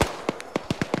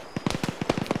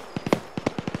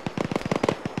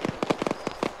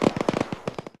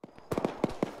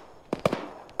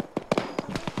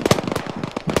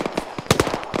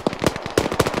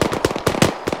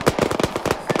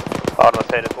 Arnold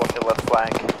Taylor's watching left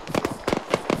flank.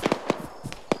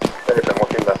 Anything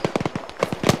watching left.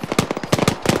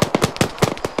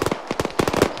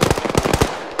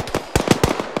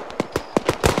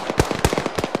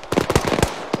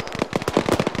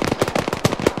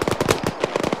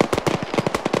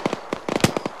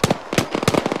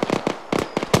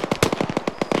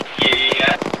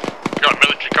 Yeah. Got a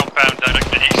military compound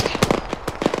directly east.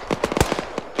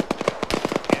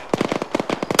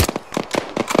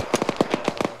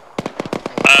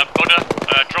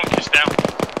 Drunk is down.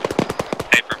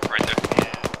 Paper, right there.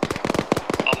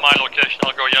 On my location,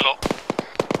 I'll go yellow.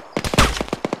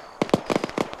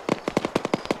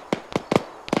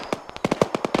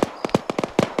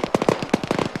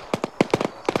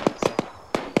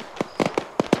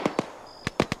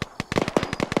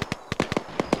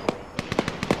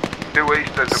 Due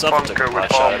east, there's a Someone took bunker a with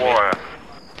pot shot barbed at me. wire.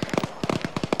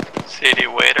 CD,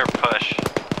 wait or push?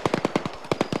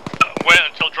 Wait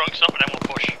until drunk's up and then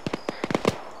we'll push.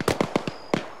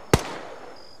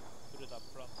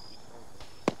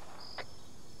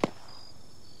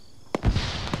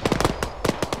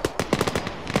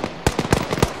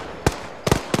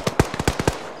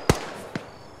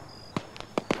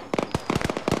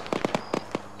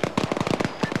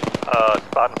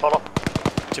 Spartan follow.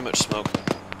 Too much smoke.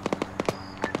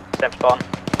 Same Spartan.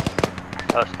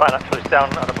 Spartan actually is down.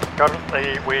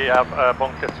 Currently, we have a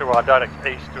bunker to our direct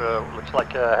east. Looks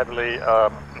like heavily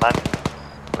manned.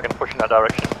 We can push in that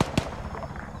direction.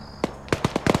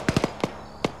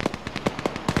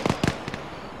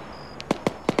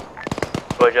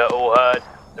 Roger, all heard.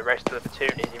 The rest of the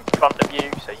platoon is in front of you,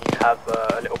 so you have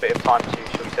a little bit of time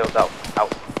to sort yourselves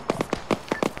out.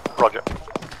 Roger.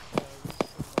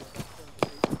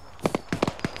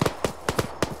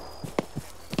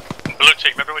 Blue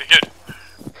team, everybody good?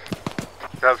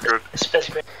 That's good.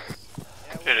 Specific.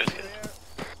 It is good.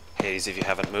 Hades, if you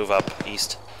haven't, move up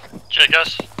east. Jay,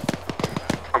 guys?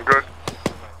 I'm good.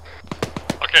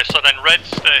 Okay, so then red,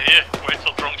 stay here, wait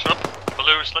till drunk's up.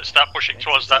 Blues, let's start pushing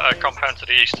towards that compound to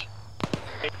the east.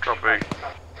 Copy.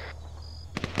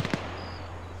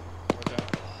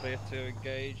 Clear to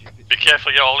engage. Be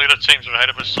careful, yeah, all the other teams are ahead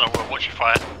of us, so watch your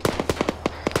fire.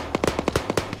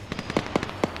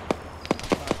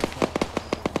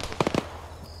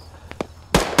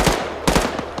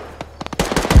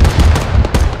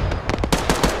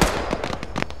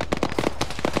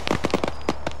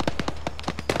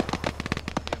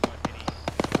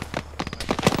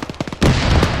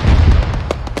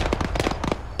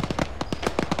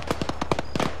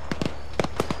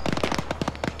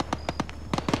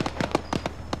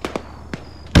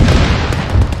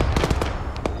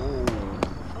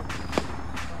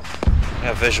 I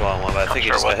have visual on one, but I think he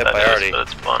Not just sure got hit what by that is, Artie. but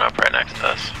it's blown up right next to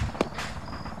us.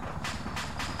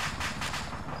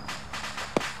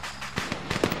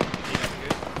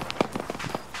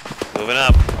 Moving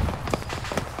up.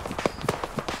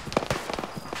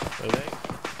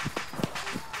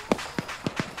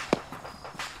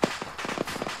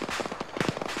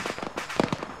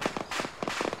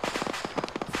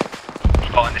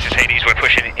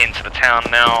 town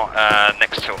now,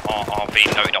 next to our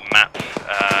RV noted on map.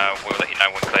 We'll let you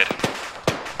know when cleared.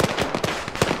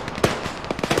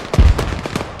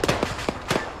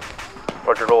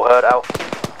 Roger, all heard, out.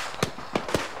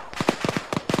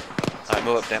 Alright,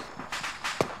 move up, Dan.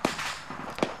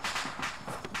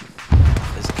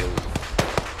 Let's go.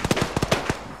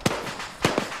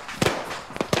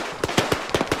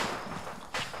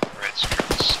 Red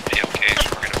scripts, AOK, so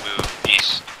we're gonna move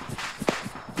east.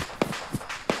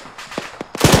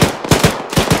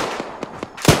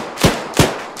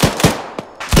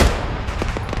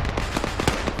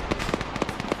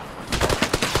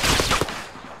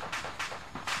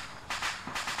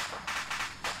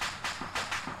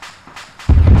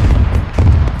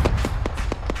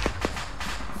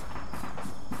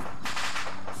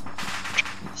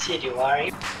 City, where are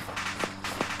you?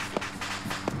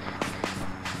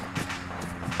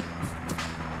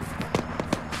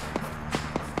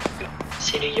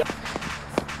 City, yeah,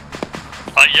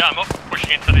 I'm up,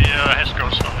 pushing into the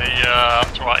Hescos on the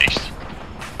to our east.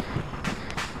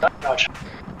 Roger.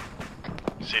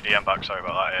 CDM back, sorry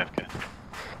about that, AFK.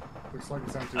 Looks like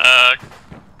it's empty.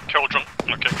 Cauldron,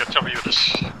 okay, good to have you with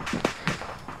us.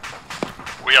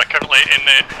 We are currently in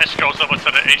the Hescos over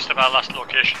to the east of our last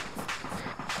location.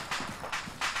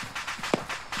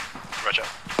 Roger.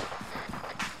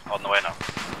 On the way now.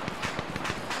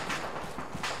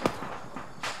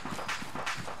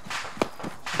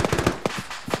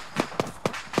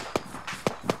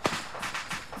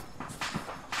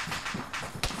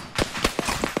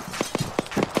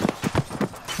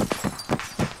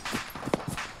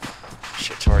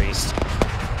 Shit, to our east.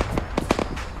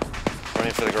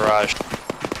 Running for the garage.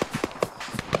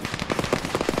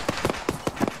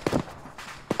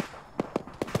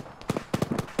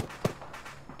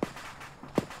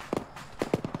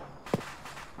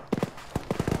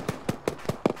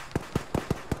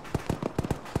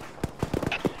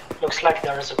 Looks like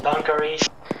there is a bunker east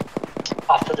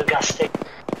after the gas station.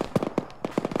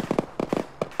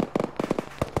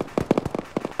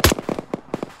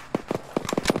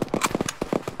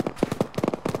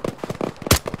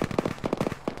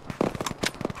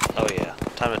 Oh yeah,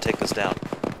 time to take this down.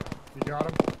 You got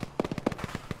him?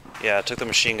 Yeah, I took the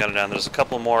machine gun down. There's a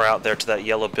couple more out there to that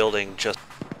yellow building just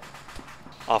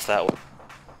off that way.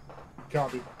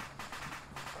 Copy.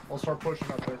 I'll start pushing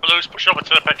up there. Blues, push over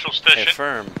to the petrol station. Hey,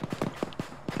 firm.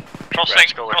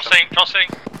 Crossing, crossing.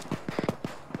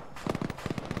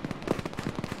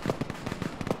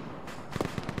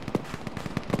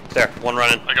 There, one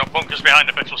running. I got bunkers behind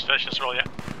the petrol station as well, yeah.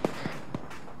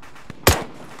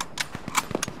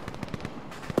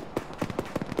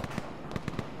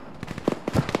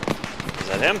 Is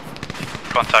that him?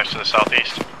 Contacts to the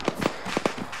southeast.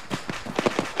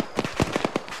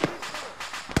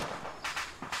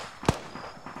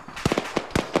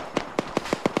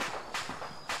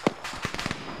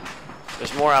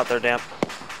 There's more out there, Damp.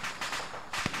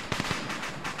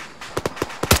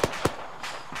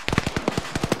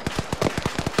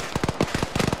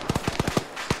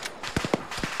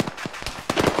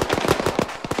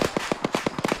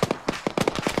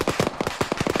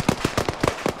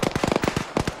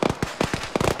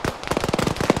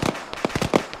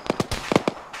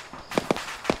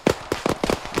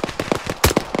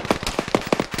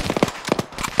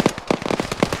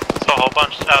 There's a whole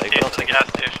bunch southeast of the gas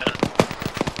station.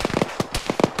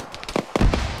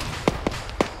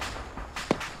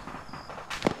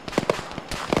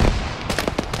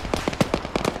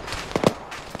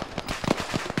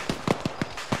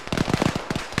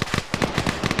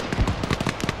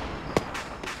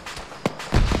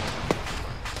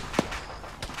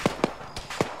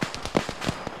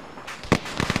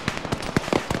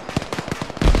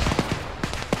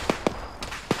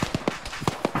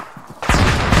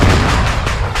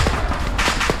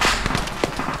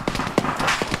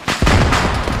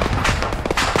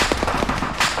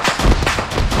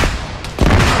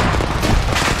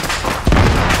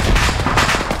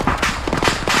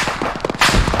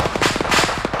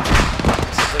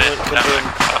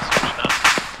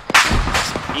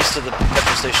 East of the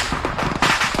petrol station.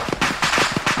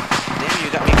 Damn,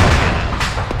 you got me caught now.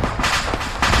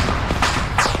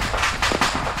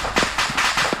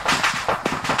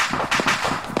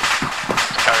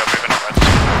 Carry on moving up,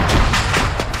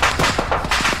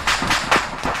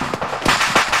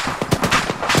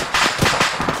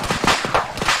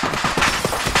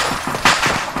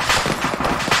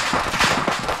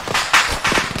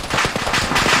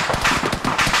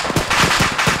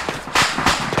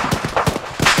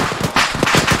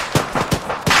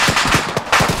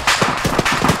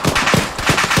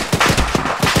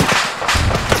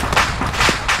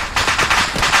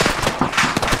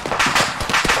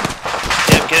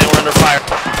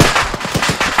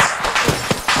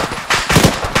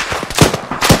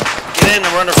 Get in,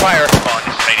 we're under fire. Oh,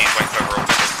 this is Hades waiting for overall.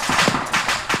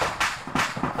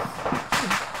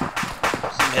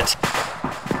 Hit.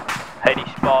 Hades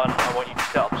Spartan, I want you to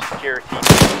set up security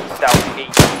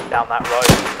southeast down that road.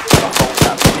 We're going to hold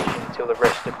that position until the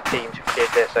rest of the teams have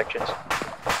cleared their sections.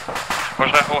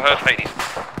 What's that? All heard, Hades.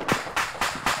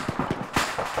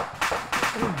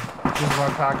 Just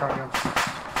one pack on you.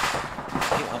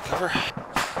 Keep on cover.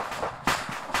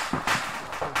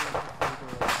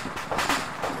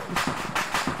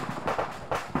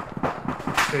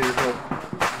 Okay, you're good.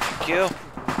 Thank you.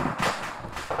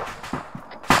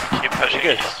 Keep pushing.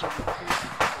 Good.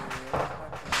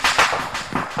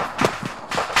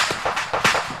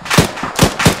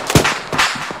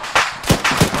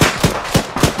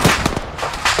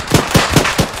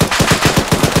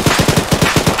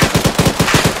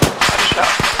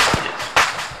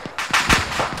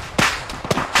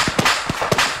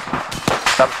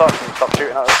 Stop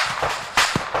shooting at us.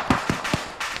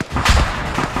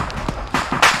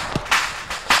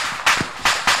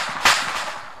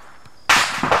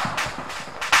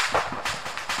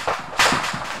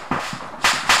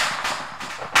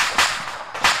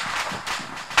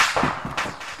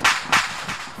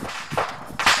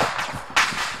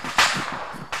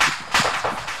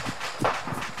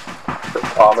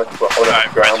 We're holding the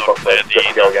ground, but we're good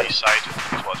to go again. East side, is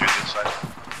what doing the inside.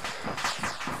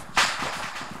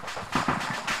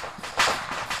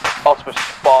 Optimus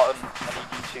Spartan, I need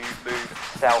you to move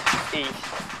southeast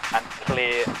and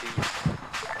clear the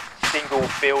single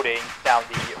building down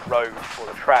the road or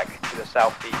the track to the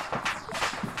southeast.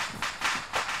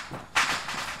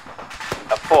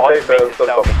 At 400 meters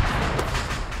southeast.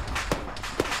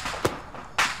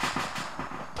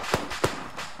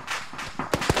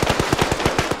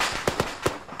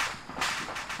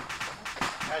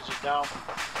 Edge is down.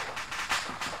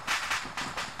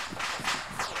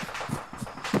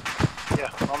 Yeah,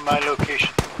 on my location.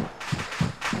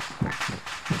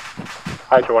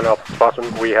 Hydra 1 Alpha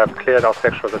Spartan, we have cleared our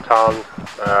section of the town,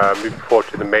 moving forward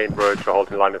to the main road to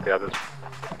hold in line with the others.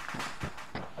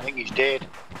 I think he's dead.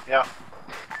 Yeah.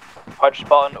 Hydra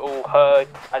Spartan, all heard.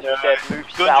 As you said, move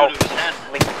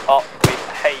south, link up with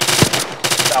Hayes,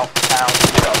 south town,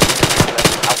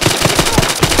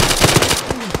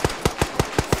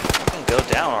 Go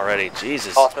down already,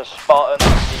 Jesus. Optimus Spartan,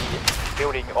 the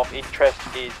building of interest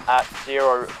is at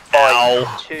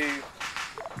 052.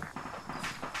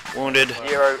 Wounded.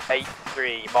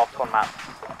 083, marked on map.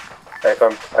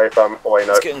 AFM, away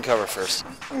Let's get in cover first.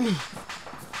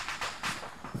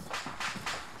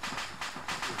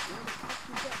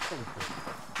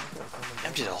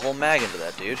 Emptied a whole mag into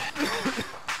that dude.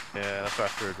 Yeah, that's why I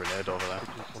threw a grenade over there.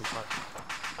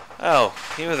 Oh,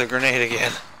 he with a grenade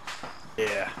again.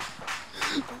 Yeah.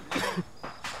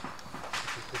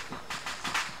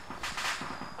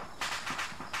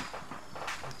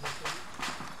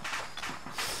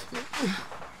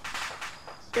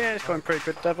 Yeah, it's going pretty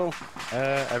good, Devil.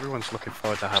 Everyone's looking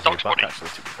forward to having you back, actually,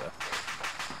 to be fair.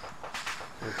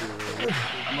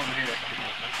 I'm over here.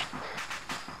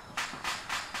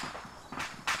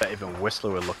 I bet even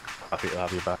Whistler will look happy to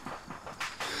have you back.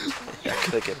 Yeah,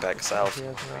 could I get back south?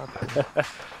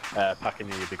 Packing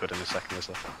you'll be good in a second,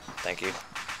 Whistler. Thank you.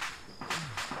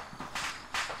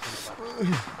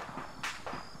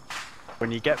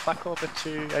 When you get back over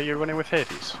to... Are you running with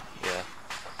Hades? Yeah.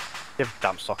 Give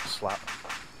damn sock a slap.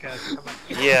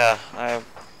 Yeah, I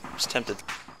was tempted.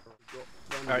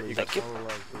 Alright, you Thank you.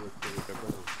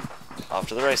 Off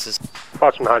to the races.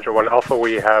 Spartan Hydra 1 Alpha,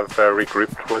 we have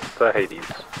regrouped with Hades.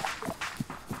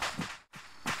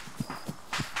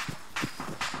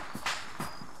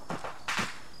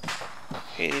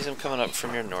 Hades, I'm coming up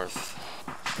from your north.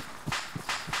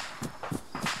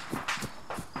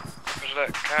 Where's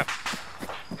that, Cap?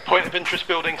 Point of interest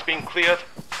building's been cleared.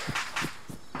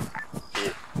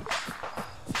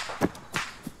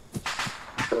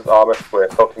 This is Armus, we're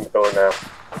assaulting the building now.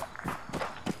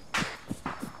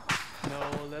 No,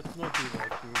 let's not do that,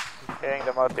 dude. I think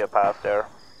there might be a path there.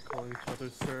 Call each other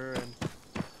sir and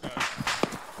I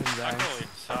go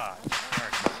inside.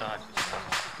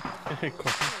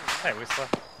 Hey, Whistler.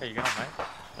 How you going, mate?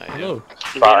 Hello.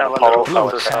 Hello.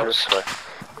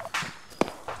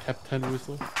 Captain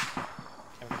Whistler.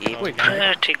 Wait,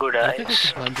 pretty good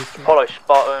eyes. Follow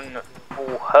Spartan,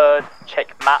 all heard,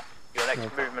 check map. Your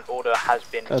next movement order has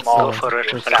been marked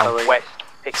southwest.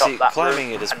 Pick See, up that climbing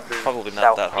route it is and move probably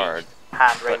not that southeast, hard,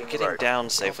 hand but railing the getting road. down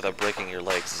safe without breaking your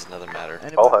legs is another matter. I'm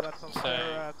assuming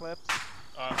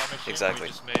Exactly. we're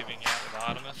just moving out with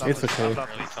Artemis. It's okay. I've not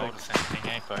really told us anything,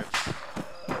 eh, folks?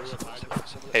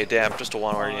 Hey, damn, just a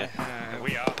one, aren't you?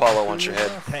 We are. Apollo wants your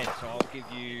head. So I'll give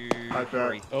you Hi,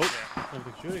 Jack. Oh.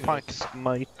 Thanks,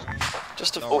 mate.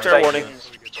 Just a All fair warning.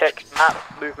 stations, check map.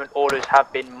 Movement orders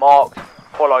have been marked.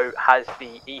 Apollo has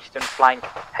the eastern flank.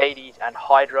 Hades and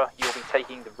Hydra, you'll be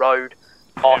taking the road.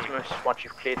 Artemis, once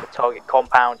you've cleared the target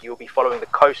compound, you'll be following the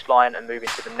coastline and moving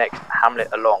to the next hamlet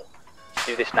along.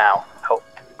 Do this now. Help.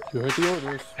 You heard the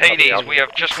orders. Hades, we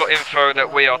have just got info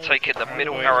that we are taking the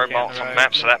middle arrow marks on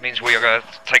map, so that means we are going to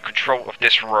take control of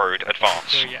this road.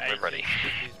 Advance. We're ready.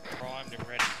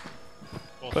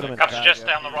 That's just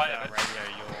down the right of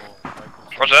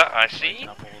it. Roger that, I see.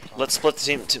 Let's split the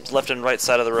team to left and right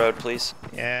side of the road, please.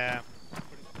 Yeah.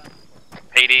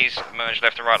 Hades, merge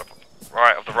left and right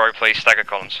of the road, please. Stagger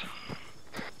columns.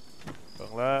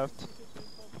 Going left.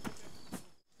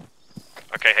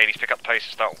 Okay, Hades, pick up the pace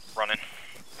and start running.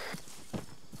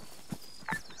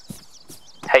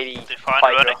 Hades,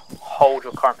 Hydra, hold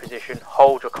your current position.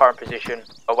 Hold your current position.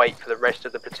 Await for the rest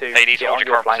of the platoon. Hades, Get hold on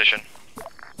your current flank. position.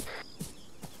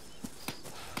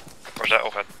 Roger that,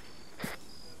 overhead.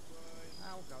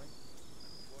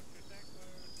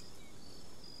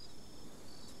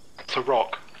 It's a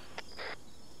rock.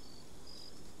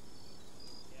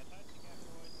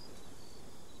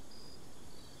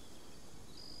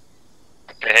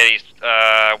 Okay, Hades,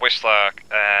 Whistler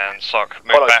and Sock,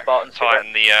 move Follow back, Spartans,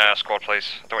 tighten the squad please.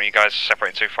 I don't want you guys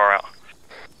separating too far out.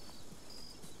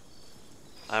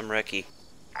 I'm Ricky.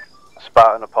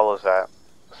 Spartan Apollo's out.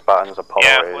 Spartan's Apollo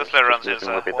Yeah, is Whistler runs his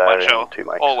will be one there show. in 2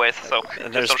 mics. Always, so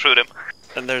And just don't shoot him.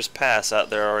 And there's Pass out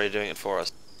there already doing it for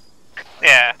us.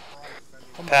 Yeah.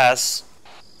 Pass.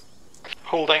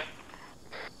 Holding.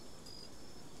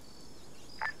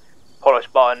 Apollo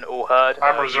Spartan, all heard.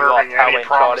 I'm You reserving are any powering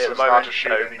Charlie at the promises not moment, to shoot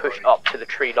so anybody. push up to the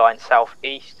tree line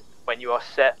southeast. When you are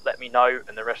set, let me know,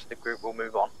 and the rest of the group will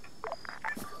move on.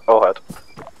 All heard.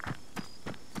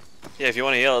 Yeah, if you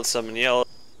want to yell at someone, yell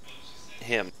at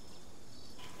him.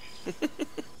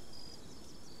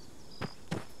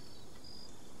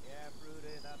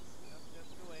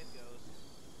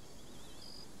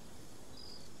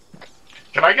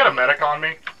 Can I get a medic on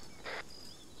me?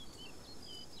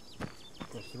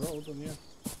 Cross the road, and yeah.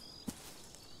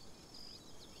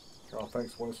 Oh,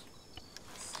 thanks, Wiz.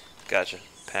 Gotcha.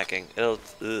 Packing. It'll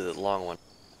long one.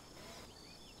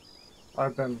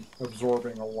 I've been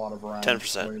absorbing a lot of rounds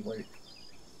 10%. lately.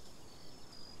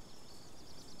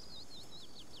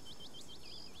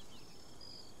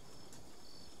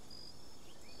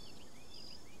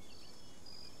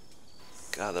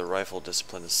 God, the rifle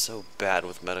discipline is so bad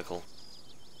with medical.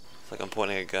 It's like I'm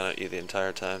pointing a gun at you the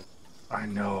entire time. I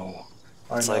know.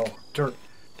 It's I know. like Dur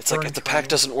it's like during if the pack training-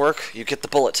 doesn't work, you get the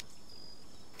bullet.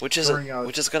 Which is during, it?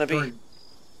 Which is gonna be? during-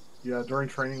 Yeah, during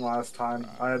training last time,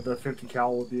 I had the 50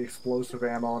 cal with the explosive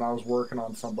ammo, and I was working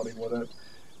on somebody with it.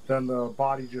 Then the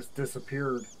body just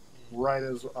disappeared right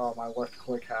as my left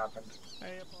click happened.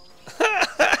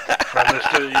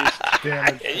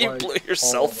 Damaged, You like, blew all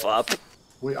yourself of us. up.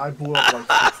 I blew up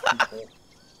like 6 people.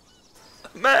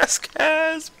 Mask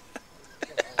has.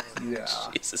 Yeah.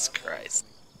 Jesus Christ.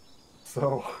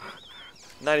 So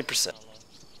 90%.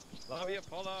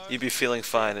 You'd be feeling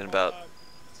fine in about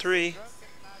 3,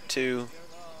 2,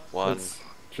 1. it's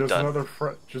just done. another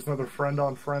friend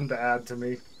on friend to add to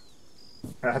me.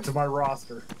 Add to my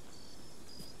roster.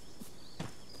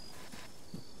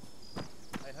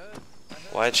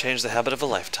 Why change the habit of a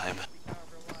lifetime?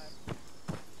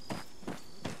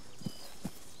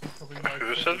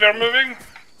 Who said we are moving?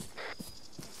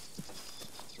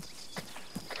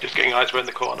 Just getting eyes around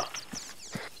the corner.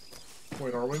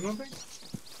 Wait, are we moving?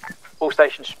 All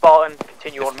stations Spartan,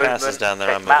 continue on If Pass movement. is down there,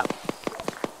 check I'm map.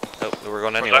 moving. Oh, we're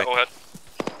going Roger anyway. that, overhead.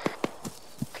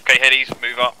 Okay, Hades,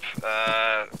 move up,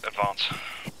 advance.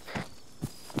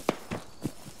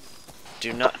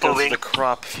 Do not go for the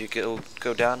crop. If you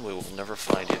go down, we will never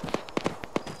find you.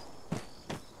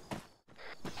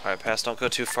 Alright, Pass, don't go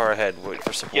too far ahead. Wait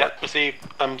for support. Yeah, we'll see.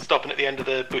 I'm stopping at the end of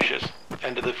the bushes,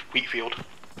 end of the wheat field.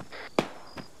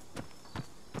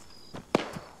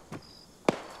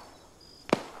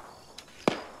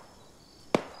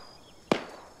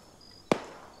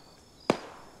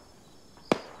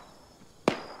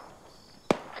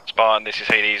 Spartan, this is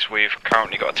Hades. We've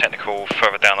currently got a technical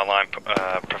further down the line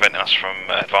preventing us from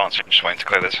advancing. Just waiting to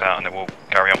clear this out and then we'll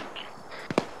carry on.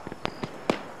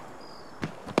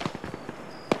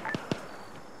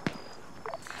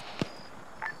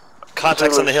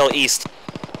 Contacts on the hill east.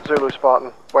 Zulu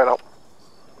Spartan, wait up.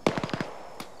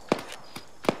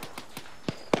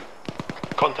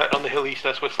 Contact on the hill east,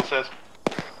 as Whistler says.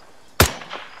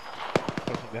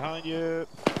 Behind you.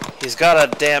 He's got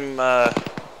a damn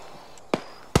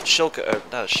shilka,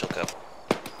 not a shilka.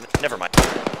 Never mind.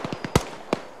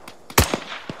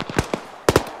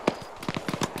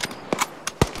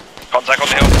 Contact on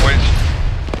the hill, boys.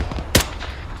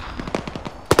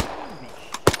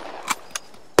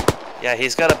 Yeah,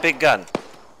 he's got a big gun.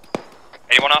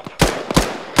 Anyone up?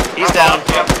 He's down.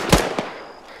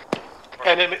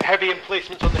 Enemy heavy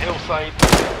emplacements on the hillside.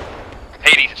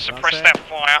 Hades, suppress that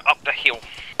fire up the hill.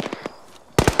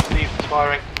 Steve's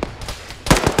firing.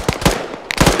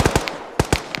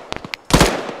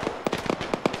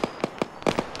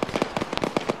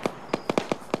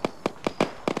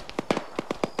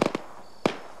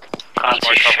 Can't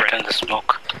see shit in the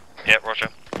smoke. Yeah, roger.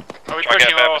 Are we Try and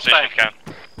get a pushing better or position if staying? you can.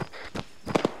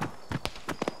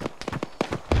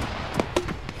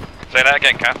 Say that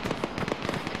again, Cap.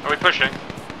 Are we pushing?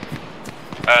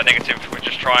 Negative. We're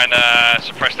just trying to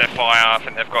suppress their fire. I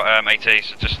think they've got AT,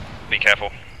 so just be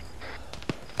careful.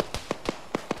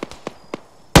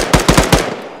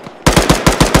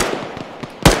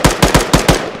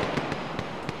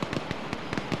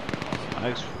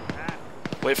 Nice.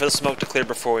 Wait for the smoke to clear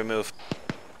before we move.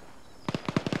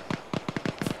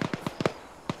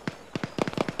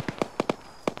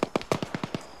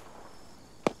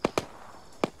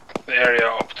 The area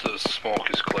up to the smoke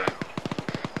is clear.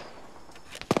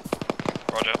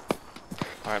 Roger.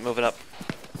 Alright, moving up.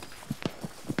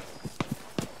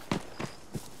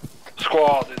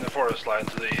 Squad in the forest line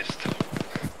to the east.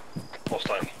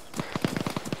 Hostile.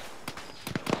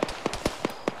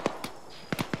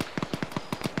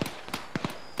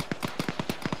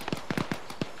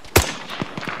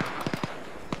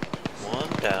 One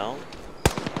down.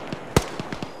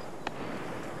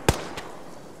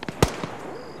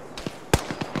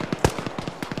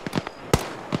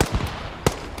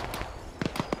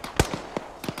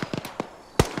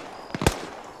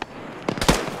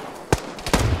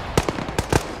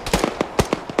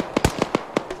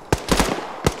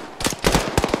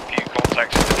 Few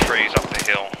contacts in the trees up the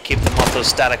hill. Keep them off those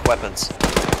static weapons.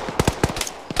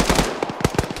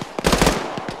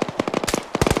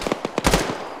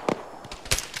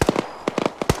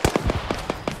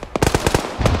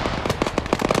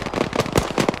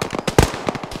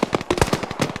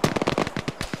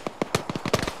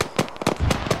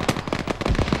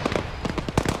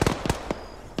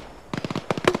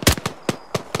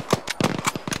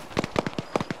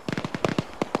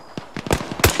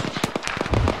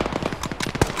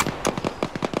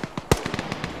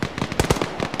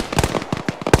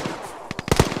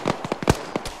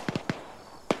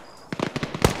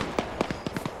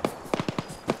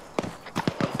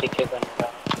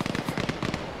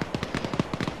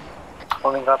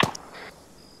 Moving up.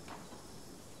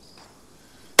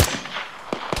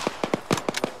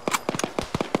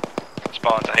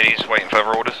 Spartan to Hades, waiting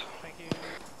further orders.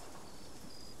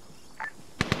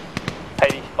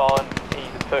 Hades Spartan,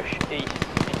 continue to push east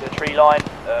into the tree line.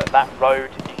 That road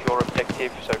is your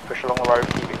objective, so push along the road,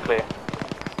 keep it clear.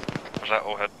 Was that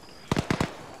all head?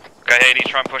 Okay, Hades,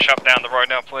 try and push up down the road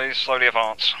now, please. Slowly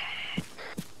advance.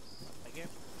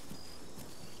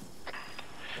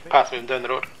 Pass moving down the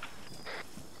road.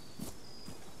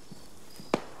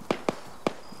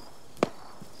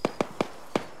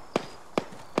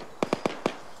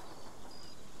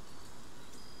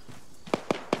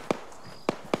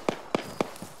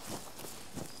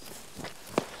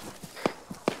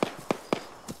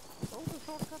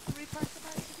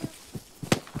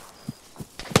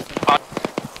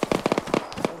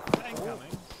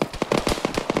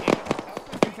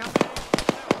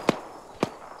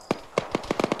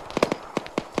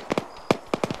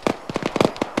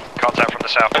 Contact from the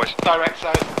south, boys. Direct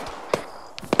south.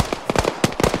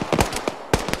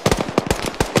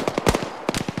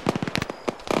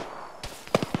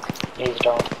 He's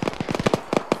down.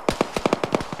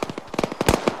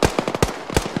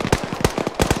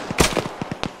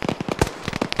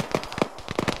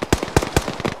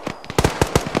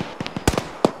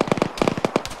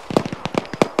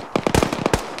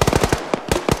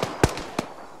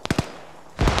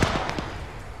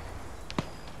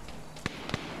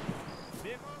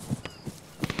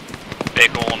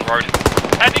 Vehicle on the road.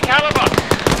 Heavy caliber!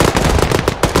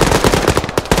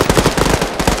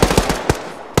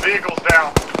 Vehicle's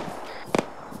down.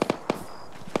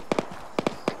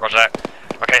 Roger that.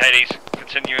 Okay, Hades,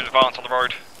 continue in advance on the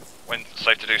road when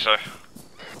safe to do so.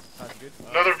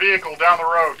 Another vehicle down the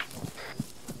road.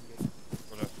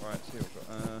 Right, see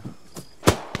what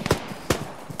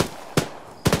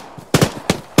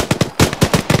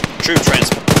Troop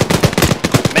transport.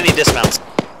 Many dismounts.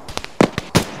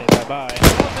 Say bye-bye.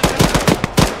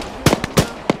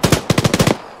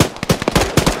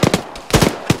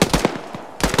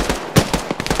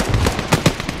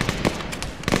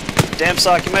 Damn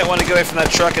sock, you might want to get away from that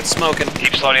truck, it's smoking.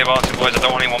 Keep slowly advancing, boys, I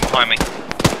don't want anyone behind me.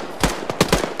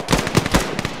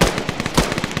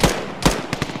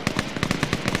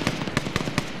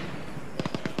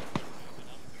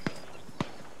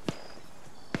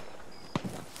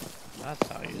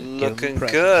 Looking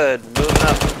good. Moving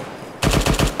up.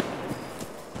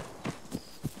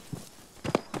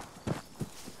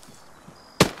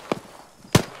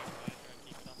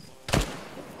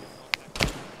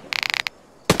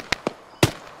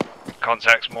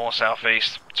 Contacts more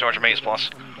southeast, 200 meters plus.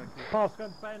 Pass, go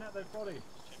and bayonet their body.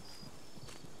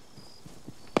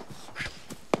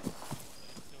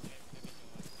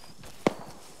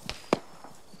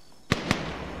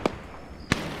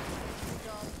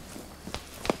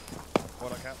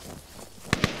 What I cap?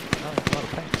 Oh,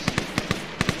 thanks.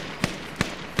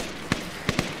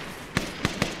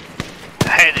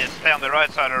 Hades, stay on the right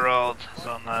side of the road,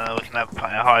 so we can have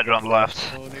Hydra on the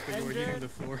left. Oh, Nico, you were hitting the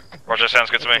floor. Roger, sounds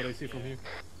good to That's what I me. see from here.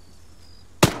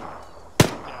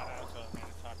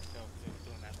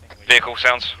 Vehicle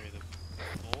sounds.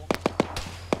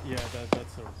 Yeah,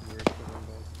 that's a weird feeling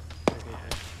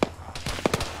though.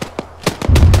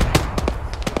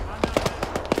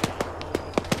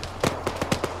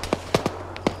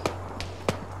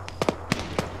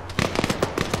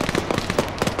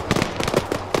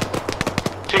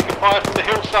 Taking fire from the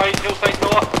hillside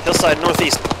north. Hillside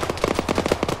northeast.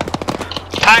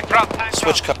 Tank drop,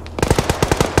 Switch cut.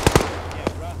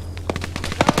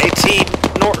 18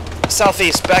 north,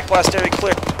 southeast. Backblast area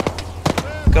clear.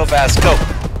 Go fast, go.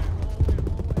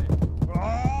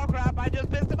 Oh crap, I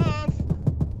just pissed him off!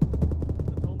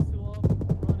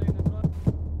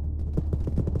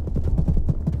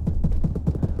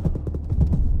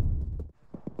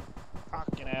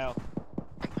 Fucking hell.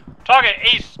 Target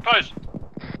east, close.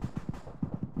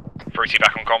 Fruity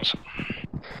back on comms.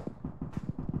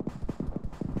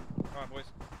 Alright, boys.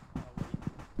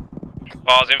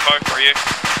 Bars info for you.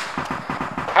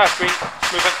 Half green,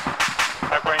 moving.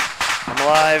 Half green. I'm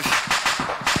alive.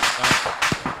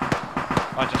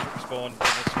 I just spawned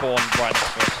right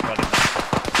next to us, but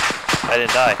I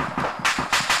didn't die.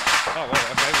 oh well,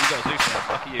 okay, we got Zeus now,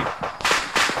 lucky you.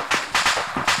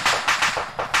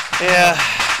 Yeah,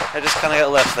 I just kind of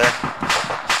got left there.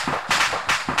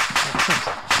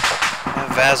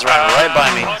 And Vaz ran right by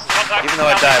me, even though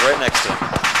I died right next to him.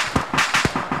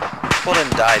 Well,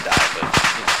 didn't die, but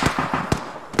you know.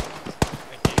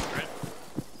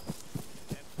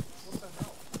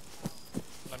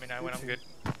 Let me know when I'm good.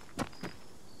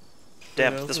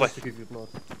 Damn, Yeah, this I'll way. have to give you a nod,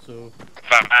 so.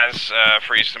 As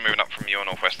Freeze moving up from your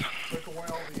northwest. Took away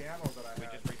all the ammo that I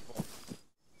had.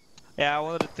 Yeah, I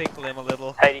wanted to tickle him a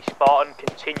little. Hades Spartan,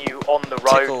 continue on the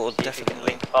road. Tickle, See if you definitely. can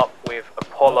link up with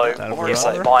Apollo, That or would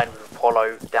get be in line with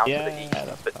Apollo down Yeah, to the east,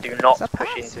 that's but do okay. not Is that push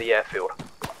pass? into the airfield.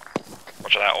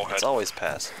 Roger that, all heard. It's always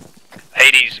pass.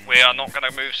 Hades, we are not going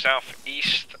to move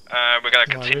southeast. We're going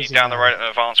to continue down the road and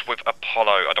advance with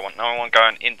Apollo. I don't want no one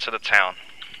going into the town.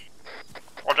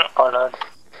 Roger. Warlord.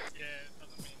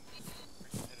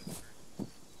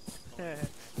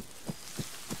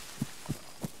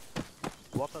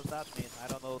 What does that mean? I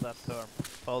don't know that term.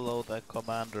 Follow the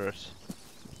commanders.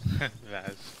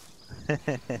 Vaz.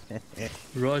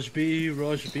 Rush B,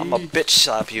 Rush B. I'm a bitch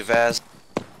slap you, Vaz.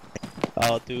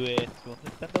 I'll do it. You want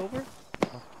to stand over?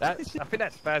 I think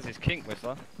that's Vaz's kink,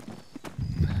 Whistler.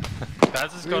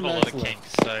 Vaz has got a lot of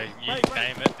kinks, so you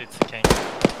name it, it's a kink.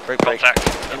 Break.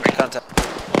 Contact. Into contact.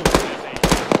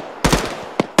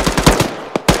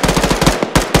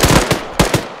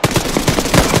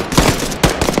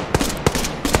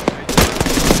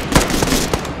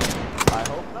 I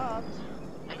hope not.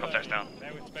 Contact's down.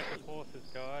 They were special forces,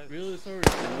 guys. Really sorry.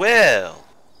 Well,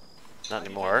 not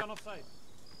anymore.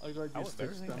 I got used to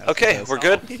it. Okay, we're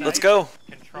good. Let's go.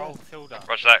 Control Tilda.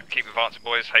 Roger that, keep advancing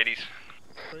boys, Hades.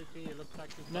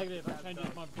 Negative, I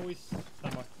changed my voice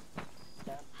somewhat.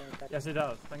 Yes, it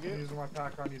does. Thank you. Using my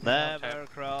pack on you. Never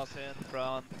cross in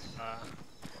front.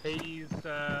 He's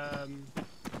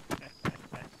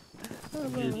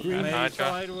green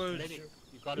sideways.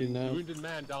 You got a wounded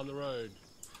man down the road.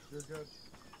 You're good.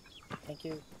 Thank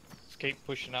you. Just keep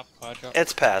pushing up, Hydra.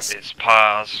 It's pass. It's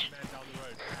pars.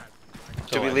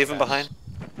 Do we leave him behind?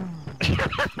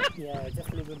 Yeah,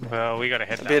 just leave him. Well, we gotta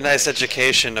head It'd be a nice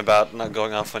education about not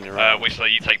going off on your own. Whistler,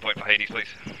 you take point for Hades, please.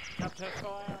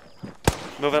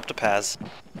 Moving up to Paz.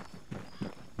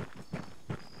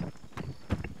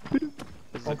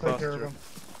 I'll take care of him.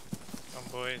 Come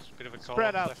boys, bit of a cold.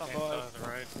 Spread out left-hand some, side boys. of the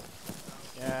road.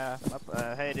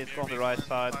 Yeah, Hades on the right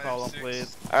side. Follow,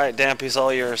 please. Alright, Damp, he's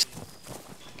all yours.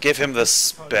 Give him the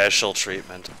special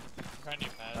treatment.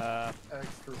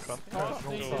 Extra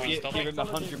Give him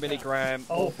 100 milligram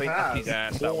morphine up his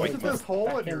ass. That Look way. at this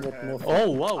hole in your head.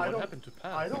 Oh wow, I what don't- happened to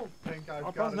Pat? I don't think I've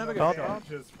Our got pass never enough gets shot.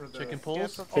 changes for this. Checking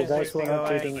pulse. Hey guys, who are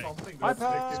treating. Something to stick in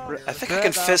I think I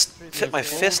can fit my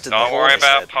fist in the Don't hole. worry he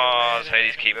about said. pars,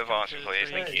 Hades, keep advancing, please,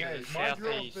 thank you. Hey, mind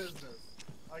your own business.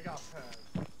 I got Pez.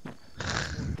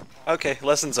 Okay,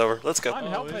 lesson's over. Let's go. I'm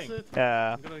helping.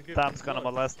 Yeah, Dan's gonna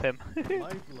molest him. My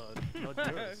blood, not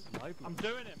yours. My blood. I'm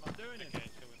doing it. I'm doing it. Okay,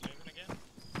 so we're moving again?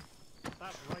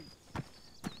 That's right.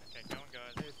 Okay, go on,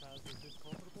 guys. Is this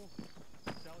comfortable?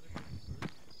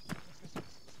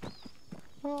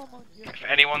 If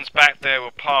anyone's back there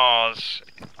with pars,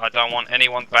 I don't want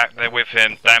anyone back there with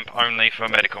him. Damp only for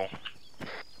medical.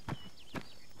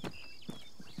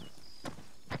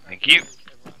 Thank you.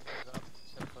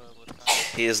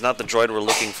 He is not the droid we're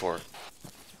looking for.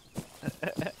 This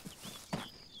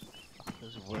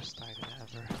is the worst idea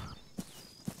ever.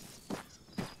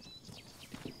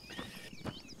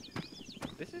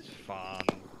 This is fun.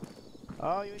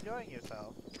 Oh, you're enjoying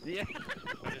yourself? Yeah.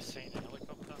 We're just seeing a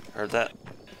helicopter. Heard that?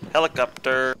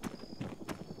 Helicopter.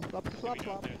 Flop, flop,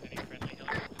 flop. Any friendly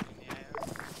helicopters in the air?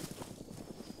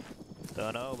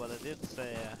 Don't know, but I did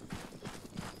say.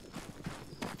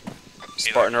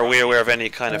 Spartan, are we aware of any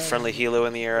kind of friendly helo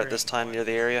in the air at this time near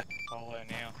the area? Follow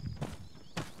now.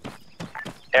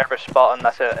 Air for Spartan,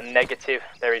 that's a negative.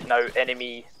 There is no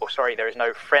enemy, there is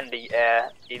no friendly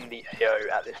air in the AO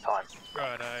at this time.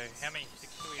 Righto, how many?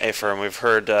 Affirm, we've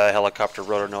heard helicopter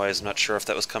rotor noise. Not sure if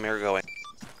that was coming or going.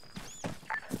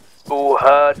 All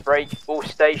heard, break, all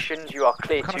stations, you are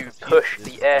clear to push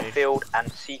the airfield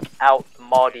and seek out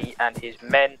Mahdi and his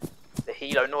men. The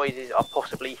helo noises are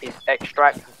possibly his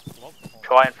extract.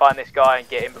 Try and find this guy and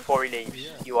get him before he leaves.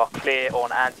 You are clear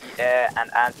on anti-air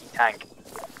and anti-tank.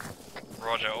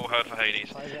 Roger, all heard for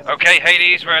Hades. Okay,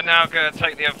 Hades, we're now going to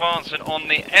take the advance on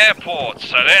the airport,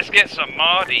 so let's get some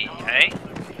Mahdi, eh?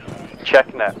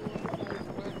 Check net.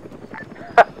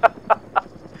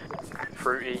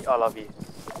 Fruity, I love you.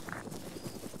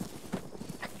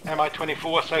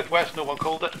 MI-24 southwest, no one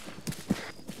called it.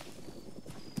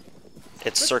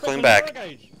 It's circling back.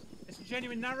 It's a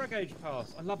genuine narrow gauge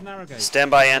pass. I love narrow gauge. Stand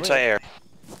by anti-air.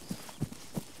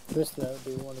 Whistler,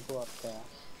 do you want to go up there?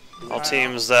 All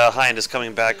teams, Hind is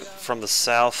coming back from the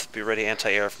south. Be ready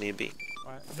anti-air if need be.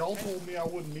 Y'all told me I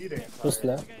wouldn't need it.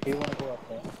 Whistler, do you want to go up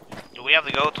there? Do we have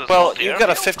to go to? Well, you've got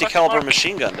a 50 caliber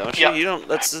machine gun, don't you? Yeah. You don't.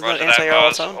 That's not Roger anti-air that, on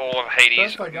its guys. own. All of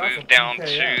Hades, move down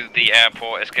to the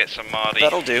airport. Let's get some Mahdi.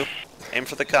 That'll do. Aim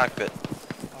for the cockpit.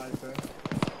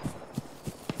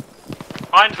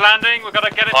 Heinz landing, we've got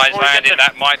to get it. Heinz landing,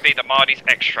 that might be the Mahdi's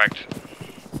extract.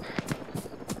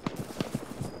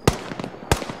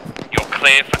 You're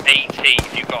clear for AT.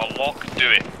 If you've got a lock, do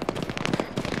it.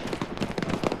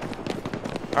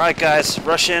 Alright guys,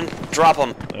 rush in, drop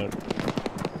them.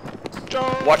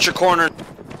 Watch your corner.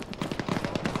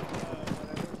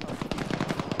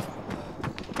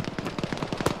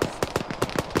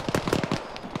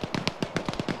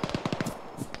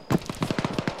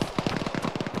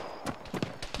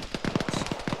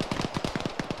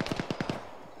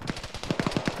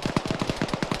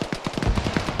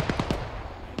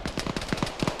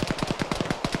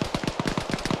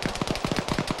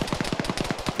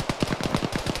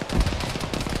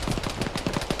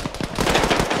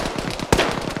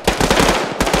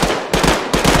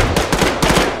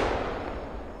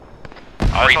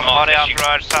 Mahdi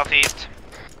entourage southeast.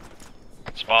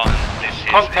 Spartan, this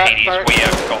is Hades. We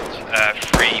have got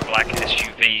 3 black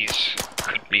SUVs.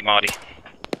 Could be Mahdi.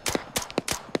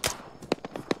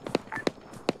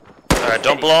 Alright,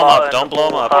 don't blow them up, don't blow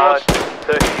them up.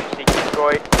 Seek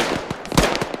destroyed.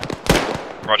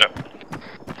 Roger.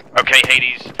 Okay,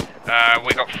 Hades.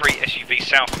 We got 3 SUVs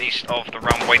southeast of the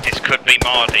runway. This could be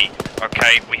Mahdi.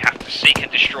 Okay, we have to seek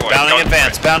and destroy. Bounding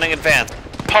advance, bounding advance.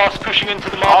 Pass pushing into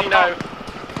the Mahdi now.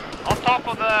 On top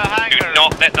of the hangar. Do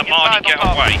not let the Mahdi get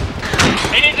away.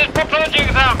 He needs his propulsion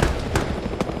exam.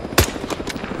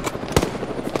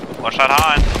 Watch that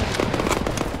hind.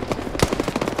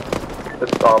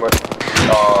 This is armor.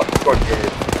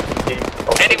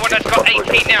 Anyone that's got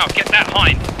AT now, get that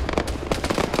hind.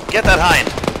 Get that hind.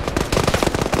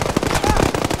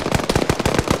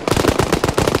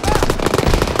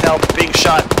 Help, being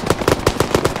shot.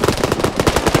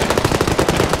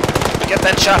 Get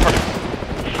that chopper.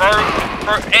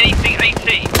 Throw anything AT,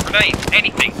 grenades,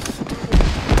 anything.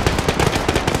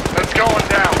 It's going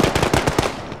down.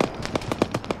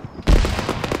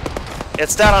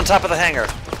 It's down on top of the hangar.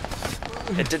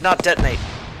 It did not detonate.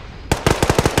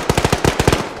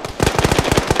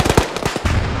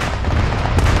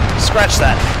 Scratch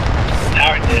that.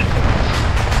 Now it did.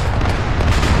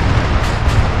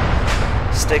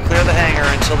 Stay clear of the hangar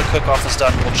until the cook-off is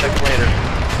done. We'll check later.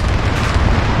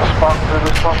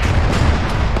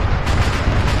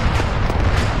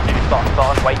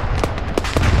 Start, wait.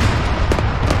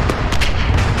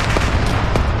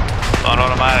 Don't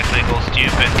automatically go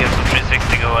stupid, get some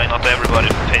 360 going, not everybody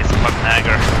pays the fucking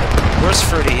hangar. Where's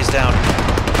Fruity? He's down.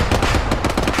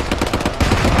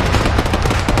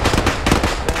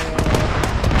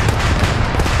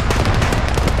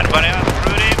 Anybody else,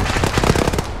 Fruity?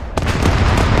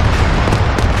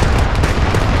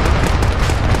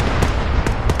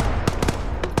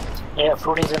 Yeah,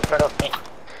 Fruity's in front of me.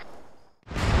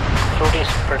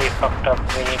 Fruity's pretty fucked up.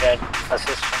 We need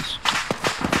assistance.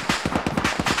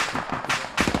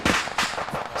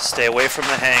 Stay away from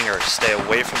the hangar. Stay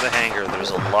away from the hangar.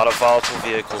 There's a lot of volatile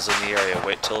vehicles in the area.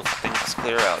 Wait till things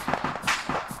clear out.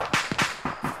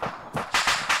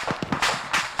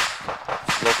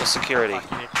 Local security.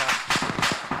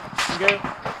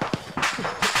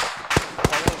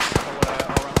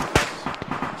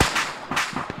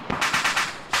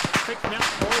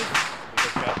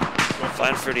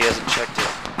 Fine, Fruity hasn't checked it.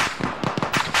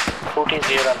 Fruity's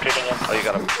here, I'm treating him. Oh, you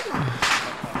got him.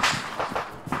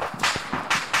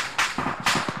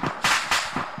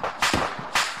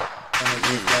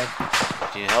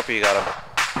 Can you help or you got him?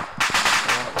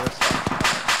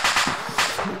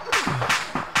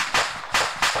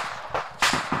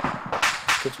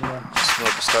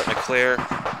 Smoke is starting to clear.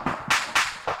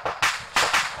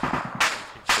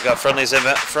 We got friendlies in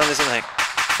the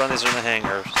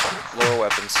hangar. Lower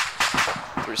weapons.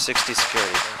 360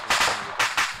 security.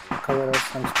 Cover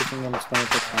us, I'm switching in, it's going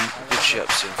to take time. Good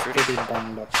ship soon, Fruity. Fruity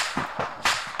banged up.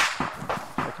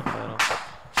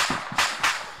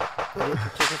 We have to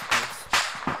check his pulse.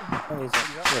 Oh, he's up.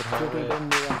 Fruity, don't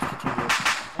move, I'm switching you.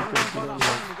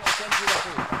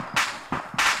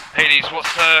 Hades,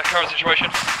 what's the current situation?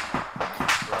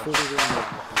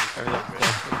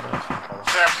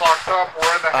 Sam's locked up,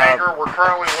 we're in the hangar, we're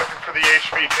currently looking for the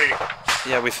HVT.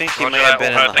 Yeah, we think he may have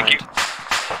been in the hangar.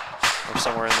 Or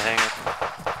somewhere in the hangar.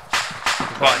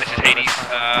 Right, this is Hades.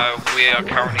 We are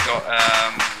currently got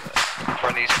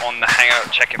friendlies on the hangar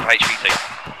checking for HVT.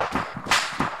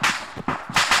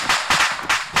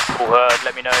 All heard,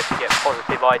 let me know if you get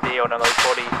positive ID on those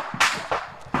bodies.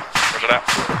 Roger that.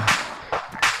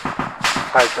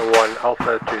 Hydra 1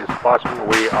 Alpha to Spartan,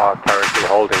 we are currently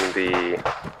holding the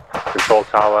control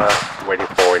tower, waiting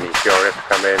for any QRS to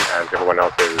come in, and everyone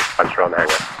else is bunched around the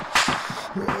hangar.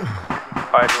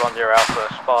 Hydra 1 0 Alpha,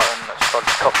 Spartan, that's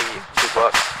copy, good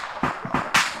work.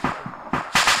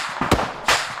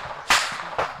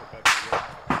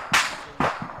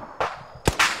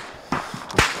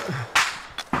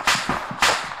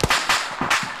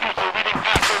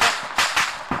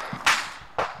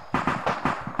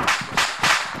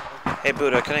 Hey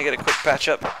Buddha, can I get a quick patch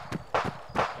up?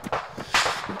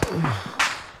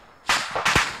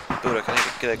 Buddha, can I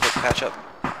get a quick patch up?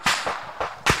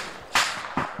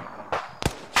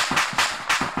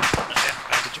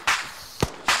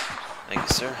 Thank you,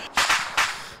 sir.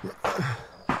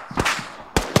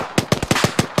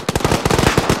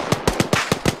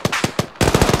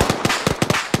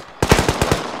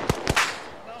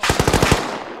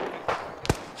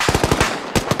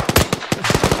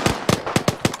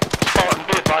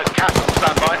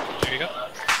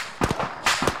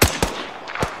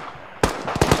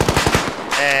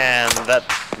 And that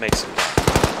makes him down.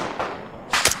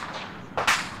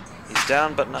 He's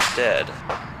down but not dead.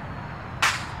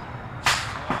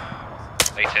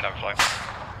 18 overflow.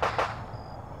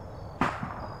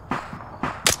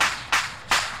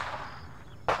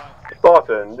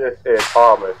 Spartan, this is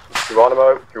Armus.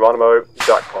 Geronimo,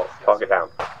 jackpot, target down.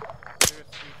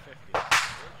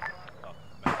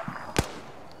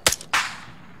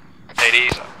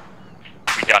 Hades,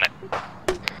 we done it.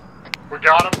 We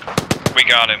got him? We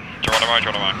got him. Geronimo.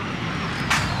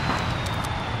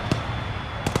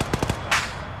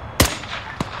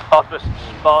 Artemis,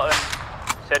 Spartan,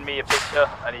 send me a picture,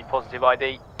 I need positive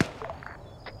ID.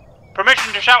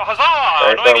 Permission to shout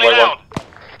huzzah! Annoyingly loud!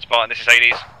 Spartan, this is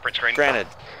Hades. Print screen. Granted.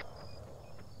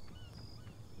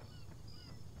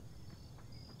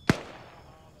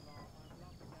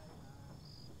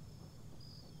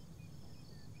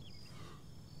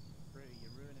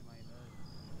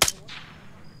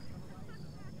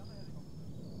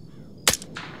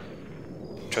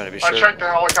 Trying to be sure. I checked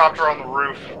the helicopter on the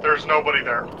roof. There's nobody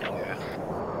there. Yeah.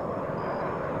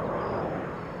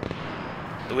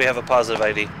 Do we have a positive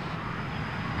ID?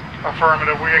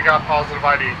 Affirmative, we got positive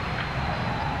ID.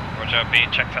 Roger,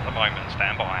 being checked at the moment.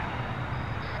 Stand by.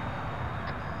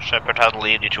 Shepard had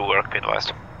lead you to work,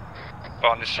 advised.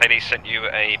 Barton, this is Hades, sent you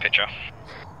a picture.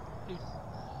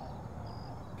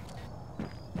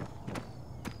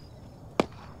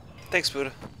 Thanks,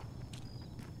 Buddha.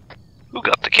 Who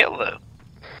got the kill though?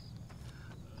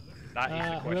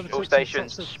 All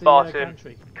stations, Spartan,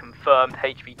 confirm confirmed.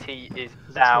 HVT is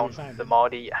down. The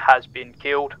Mahdi has been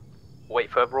killed.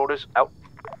 Wait further orders. Out.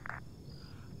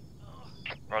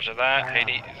 Roger that.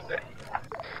 Hades.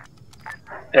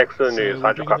 Excellent news.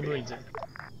 Hydro copy.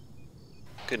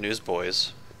 Good news,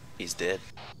 boys. He's dead.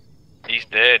 He's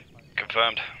dead.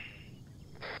 Confirmed.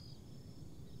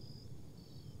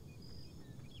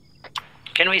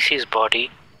 Can we see his body?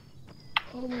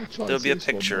 There'll be a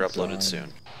picture uploaded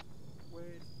soon.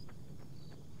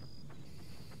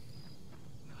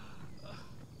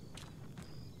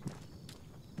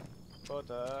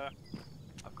 But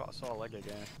I've got a sore leg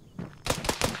again.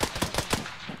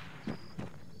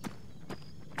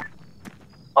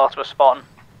 Artemis Spartan.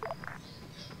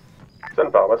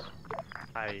 Send Farmers.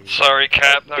 Sorry,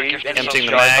 Cap. No, emptying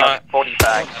the mag. Body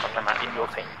bags in your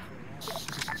team.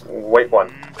 Wait one.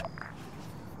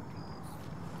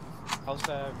 How's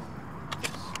the...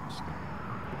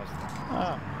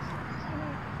 I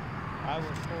was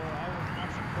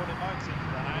actually 49 into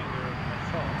that anger.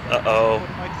 Uh-oh.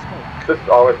 This is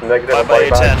always negative on body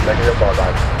bags, negative body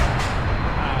bags.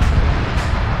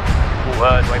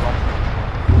 Wait one.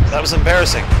 That was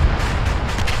embarrassing.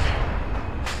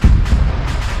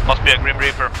 Must be a Grim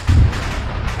Reaper.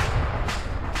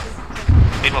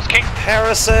 It was King.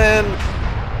 Harrison!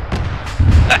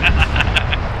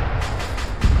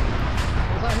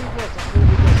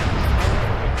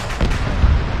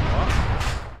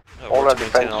 All our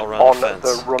defense on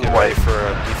the runway. Get ready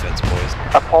for defense, boys.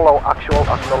 Apollo, actual,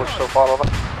 acknowledged so far, over.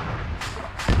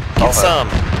 Get some.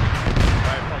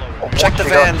 Check the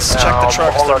vans, check the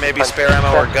trucks, there may be spare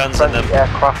ammo or guns in them.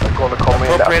 Aircraft are going to come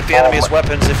in. Appropriate the enemy's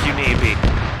weapons if you need be.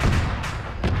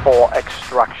 For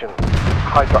extraction.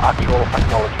 Hydro actual,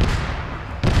 acknowledged.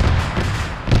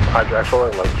 Hydro actual,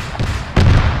 acknowledged.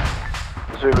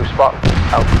 Zulu spot,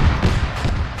 out.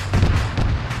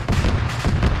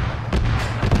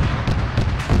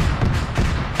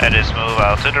 And just move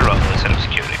out to the runway instead of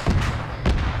security.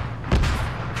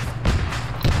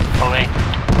 Okay.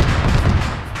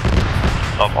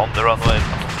 Not on the runway,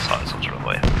 not on the sides of the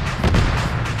runway.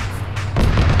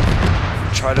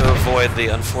 Try to avoid the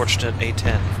unfortunate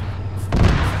A-10.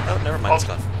 Oh, never mind, it's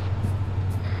gone.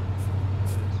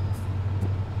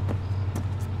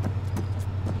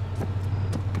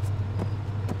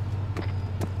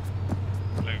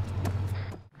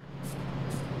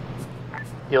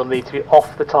 You'll need to be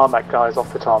off the tarmac, guys,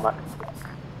 off the tarmac.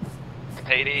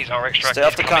 Hades, our extract Stay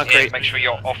off the concrete. In. Make sure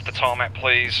you're off the tarmac,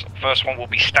 please. First one will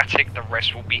be static, the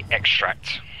rest will be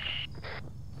extract.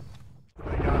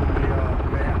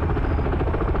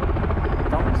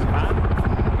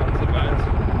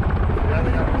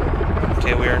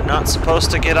 Okay, we are not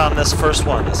supposed to get on this first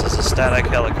one. This is a static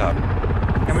helicopter.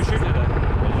 Can we shoot it then?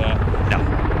 No.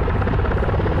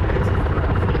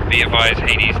 Be advised,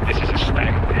 Hades, this is a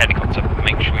static helicopter.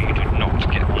 Make sure you do not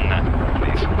get on that,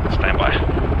 please. Stand by.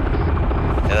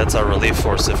 Yeah, that's our relief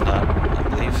force, if not, I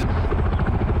believe.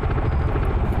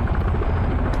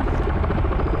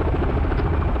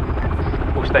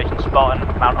 All stations Spartan,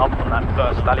 mount up on that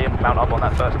first stallion, mount up on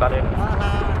that first stallion.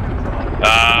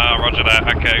 Roger that.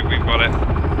 Okay, we've got it.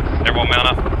 Everyone mount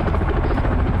up.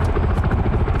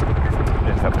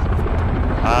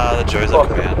 The joys of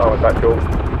command. Oh, is that cool?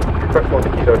 First one to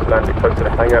Kido's landing close to the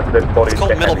hangar, this body It's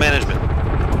called middle management.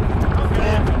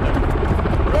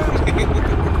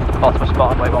 Artemis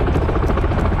Spartan, wave on.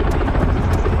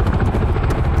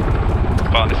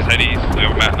 Spartan, this is Hades.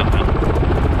 We're mounting up now.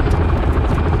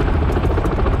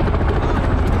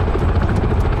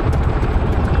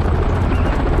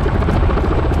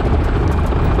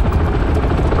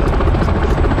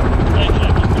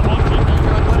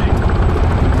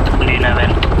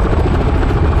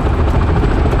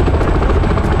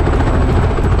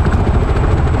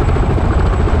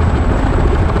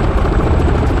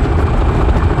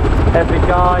 Heavy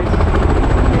guys,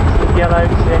 it's the yellow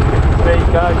 1053,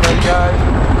 go, go, go.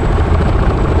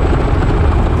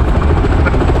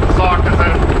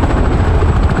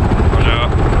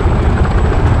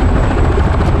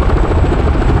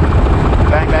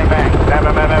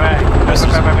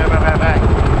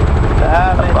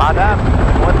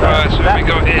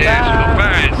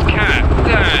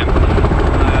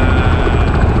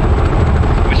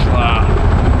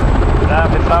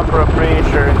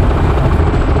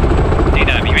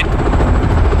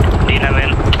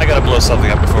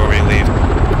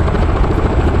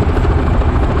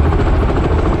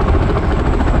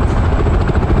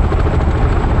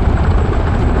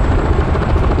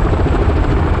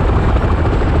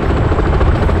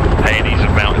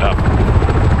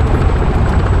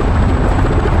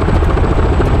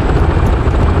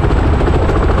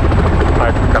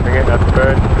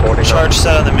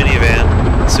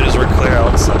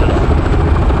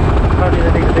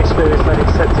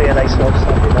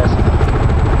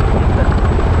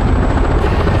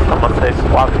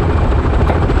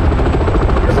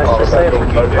 Let's just say we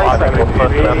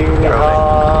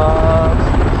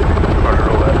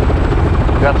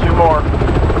got 2 more.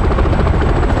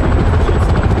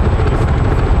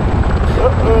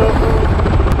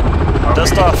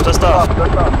 Dust off, dust off.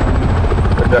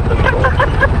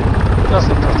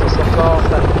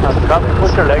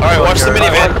 Alright, watch the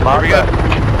minivan. Here we go.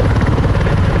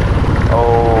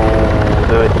 Oh,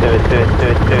 do it.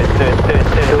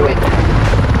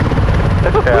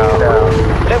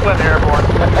 It went airborne.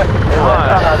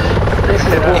 This is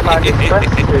Wolfgang Express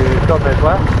to God knows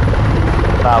where.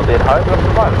 That'll be at home, we'll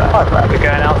survive that. We're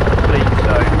going out to the fleet,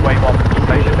 so wait 1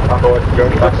 station.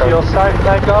 Look to your south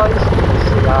there, guys.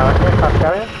 This is our aircraft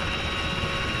carrier.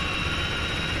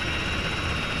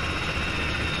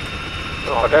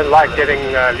 I don't like having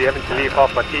to leave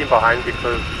half my team behind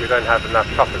because we don't have enough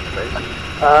chopper space.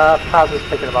 Paz is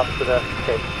picking them up to the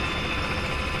kid.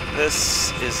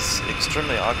 This is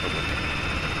extremely awkward looking.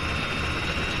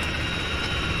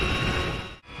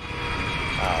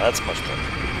 Ah, that's much better.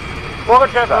 Smaller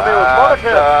chip, smaller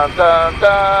chip!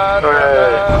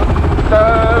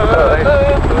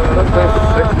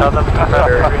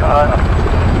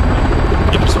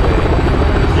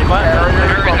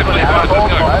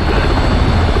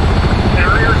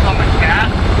 Carriers on the cat?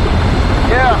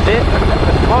 Yeah.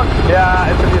 Yeah,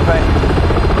 it's a new thing.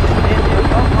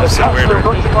 That's so weird. You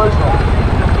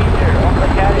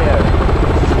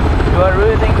are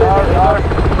ruining the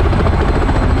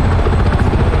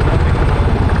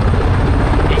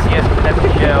easiest to let the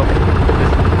show.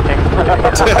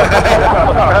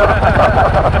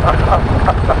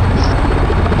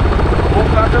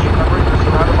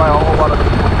 Surrounded by a whole lot of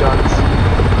guns.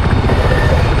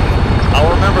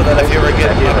 I'll remember that if you ever get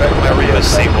my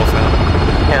USC Wolfhound.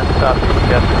 Can't stop you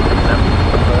just them.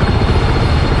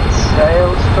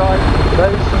 Sail strike, no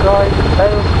strike,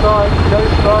 sail strike, no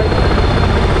strike.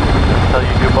 Until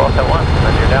you do both at once, and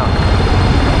then you're down.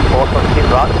 Both on Team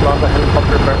Rock, on the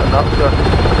helicopter burning up.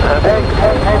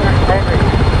 Henry.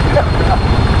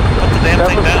 Put the damn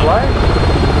thing down.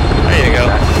 There you go.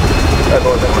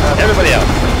 Everybody out.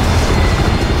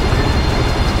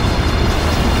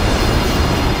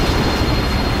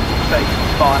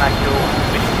 Spawn actual.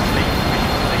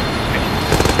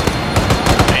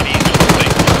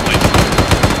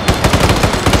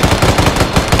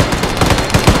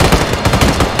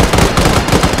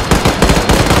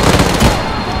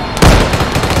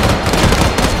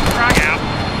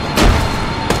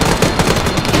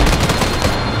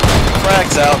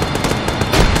 Frag's out.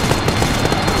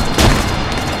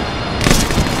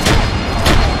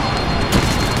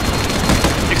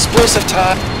 Explosive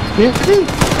time.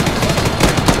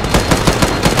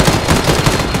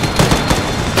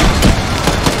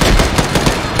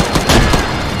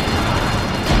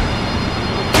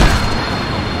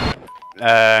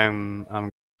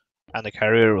 And the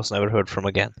carrier was never heard from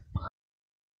again.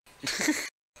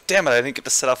 Damn it, I didn't get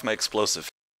to set off my explosive.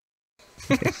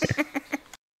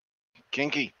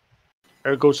 Kinky.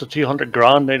 There goes the 200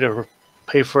 grand. Need to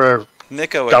pay for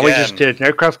Nico damages again. to an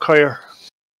aircraft carrier.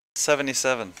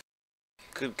 77.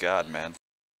 Good God, man.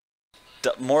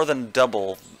 More than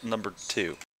double number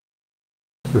 2.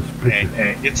 Hey,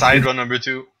 it's Hydra number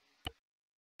 2.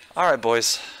 Alright,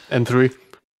 boys. And 3.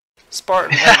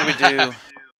 Spartan, how do we do?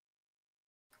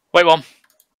 Wait, 1.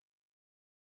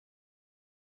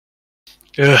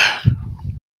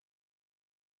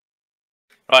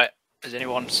 Right, has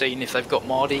anyone seen if they've got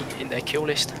Mahdi in their kill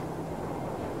list?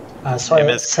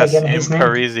 Sorry, say again his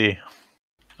name.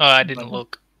 Oh, I didn't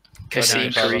look.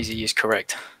 Kassim Parisi is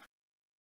correct.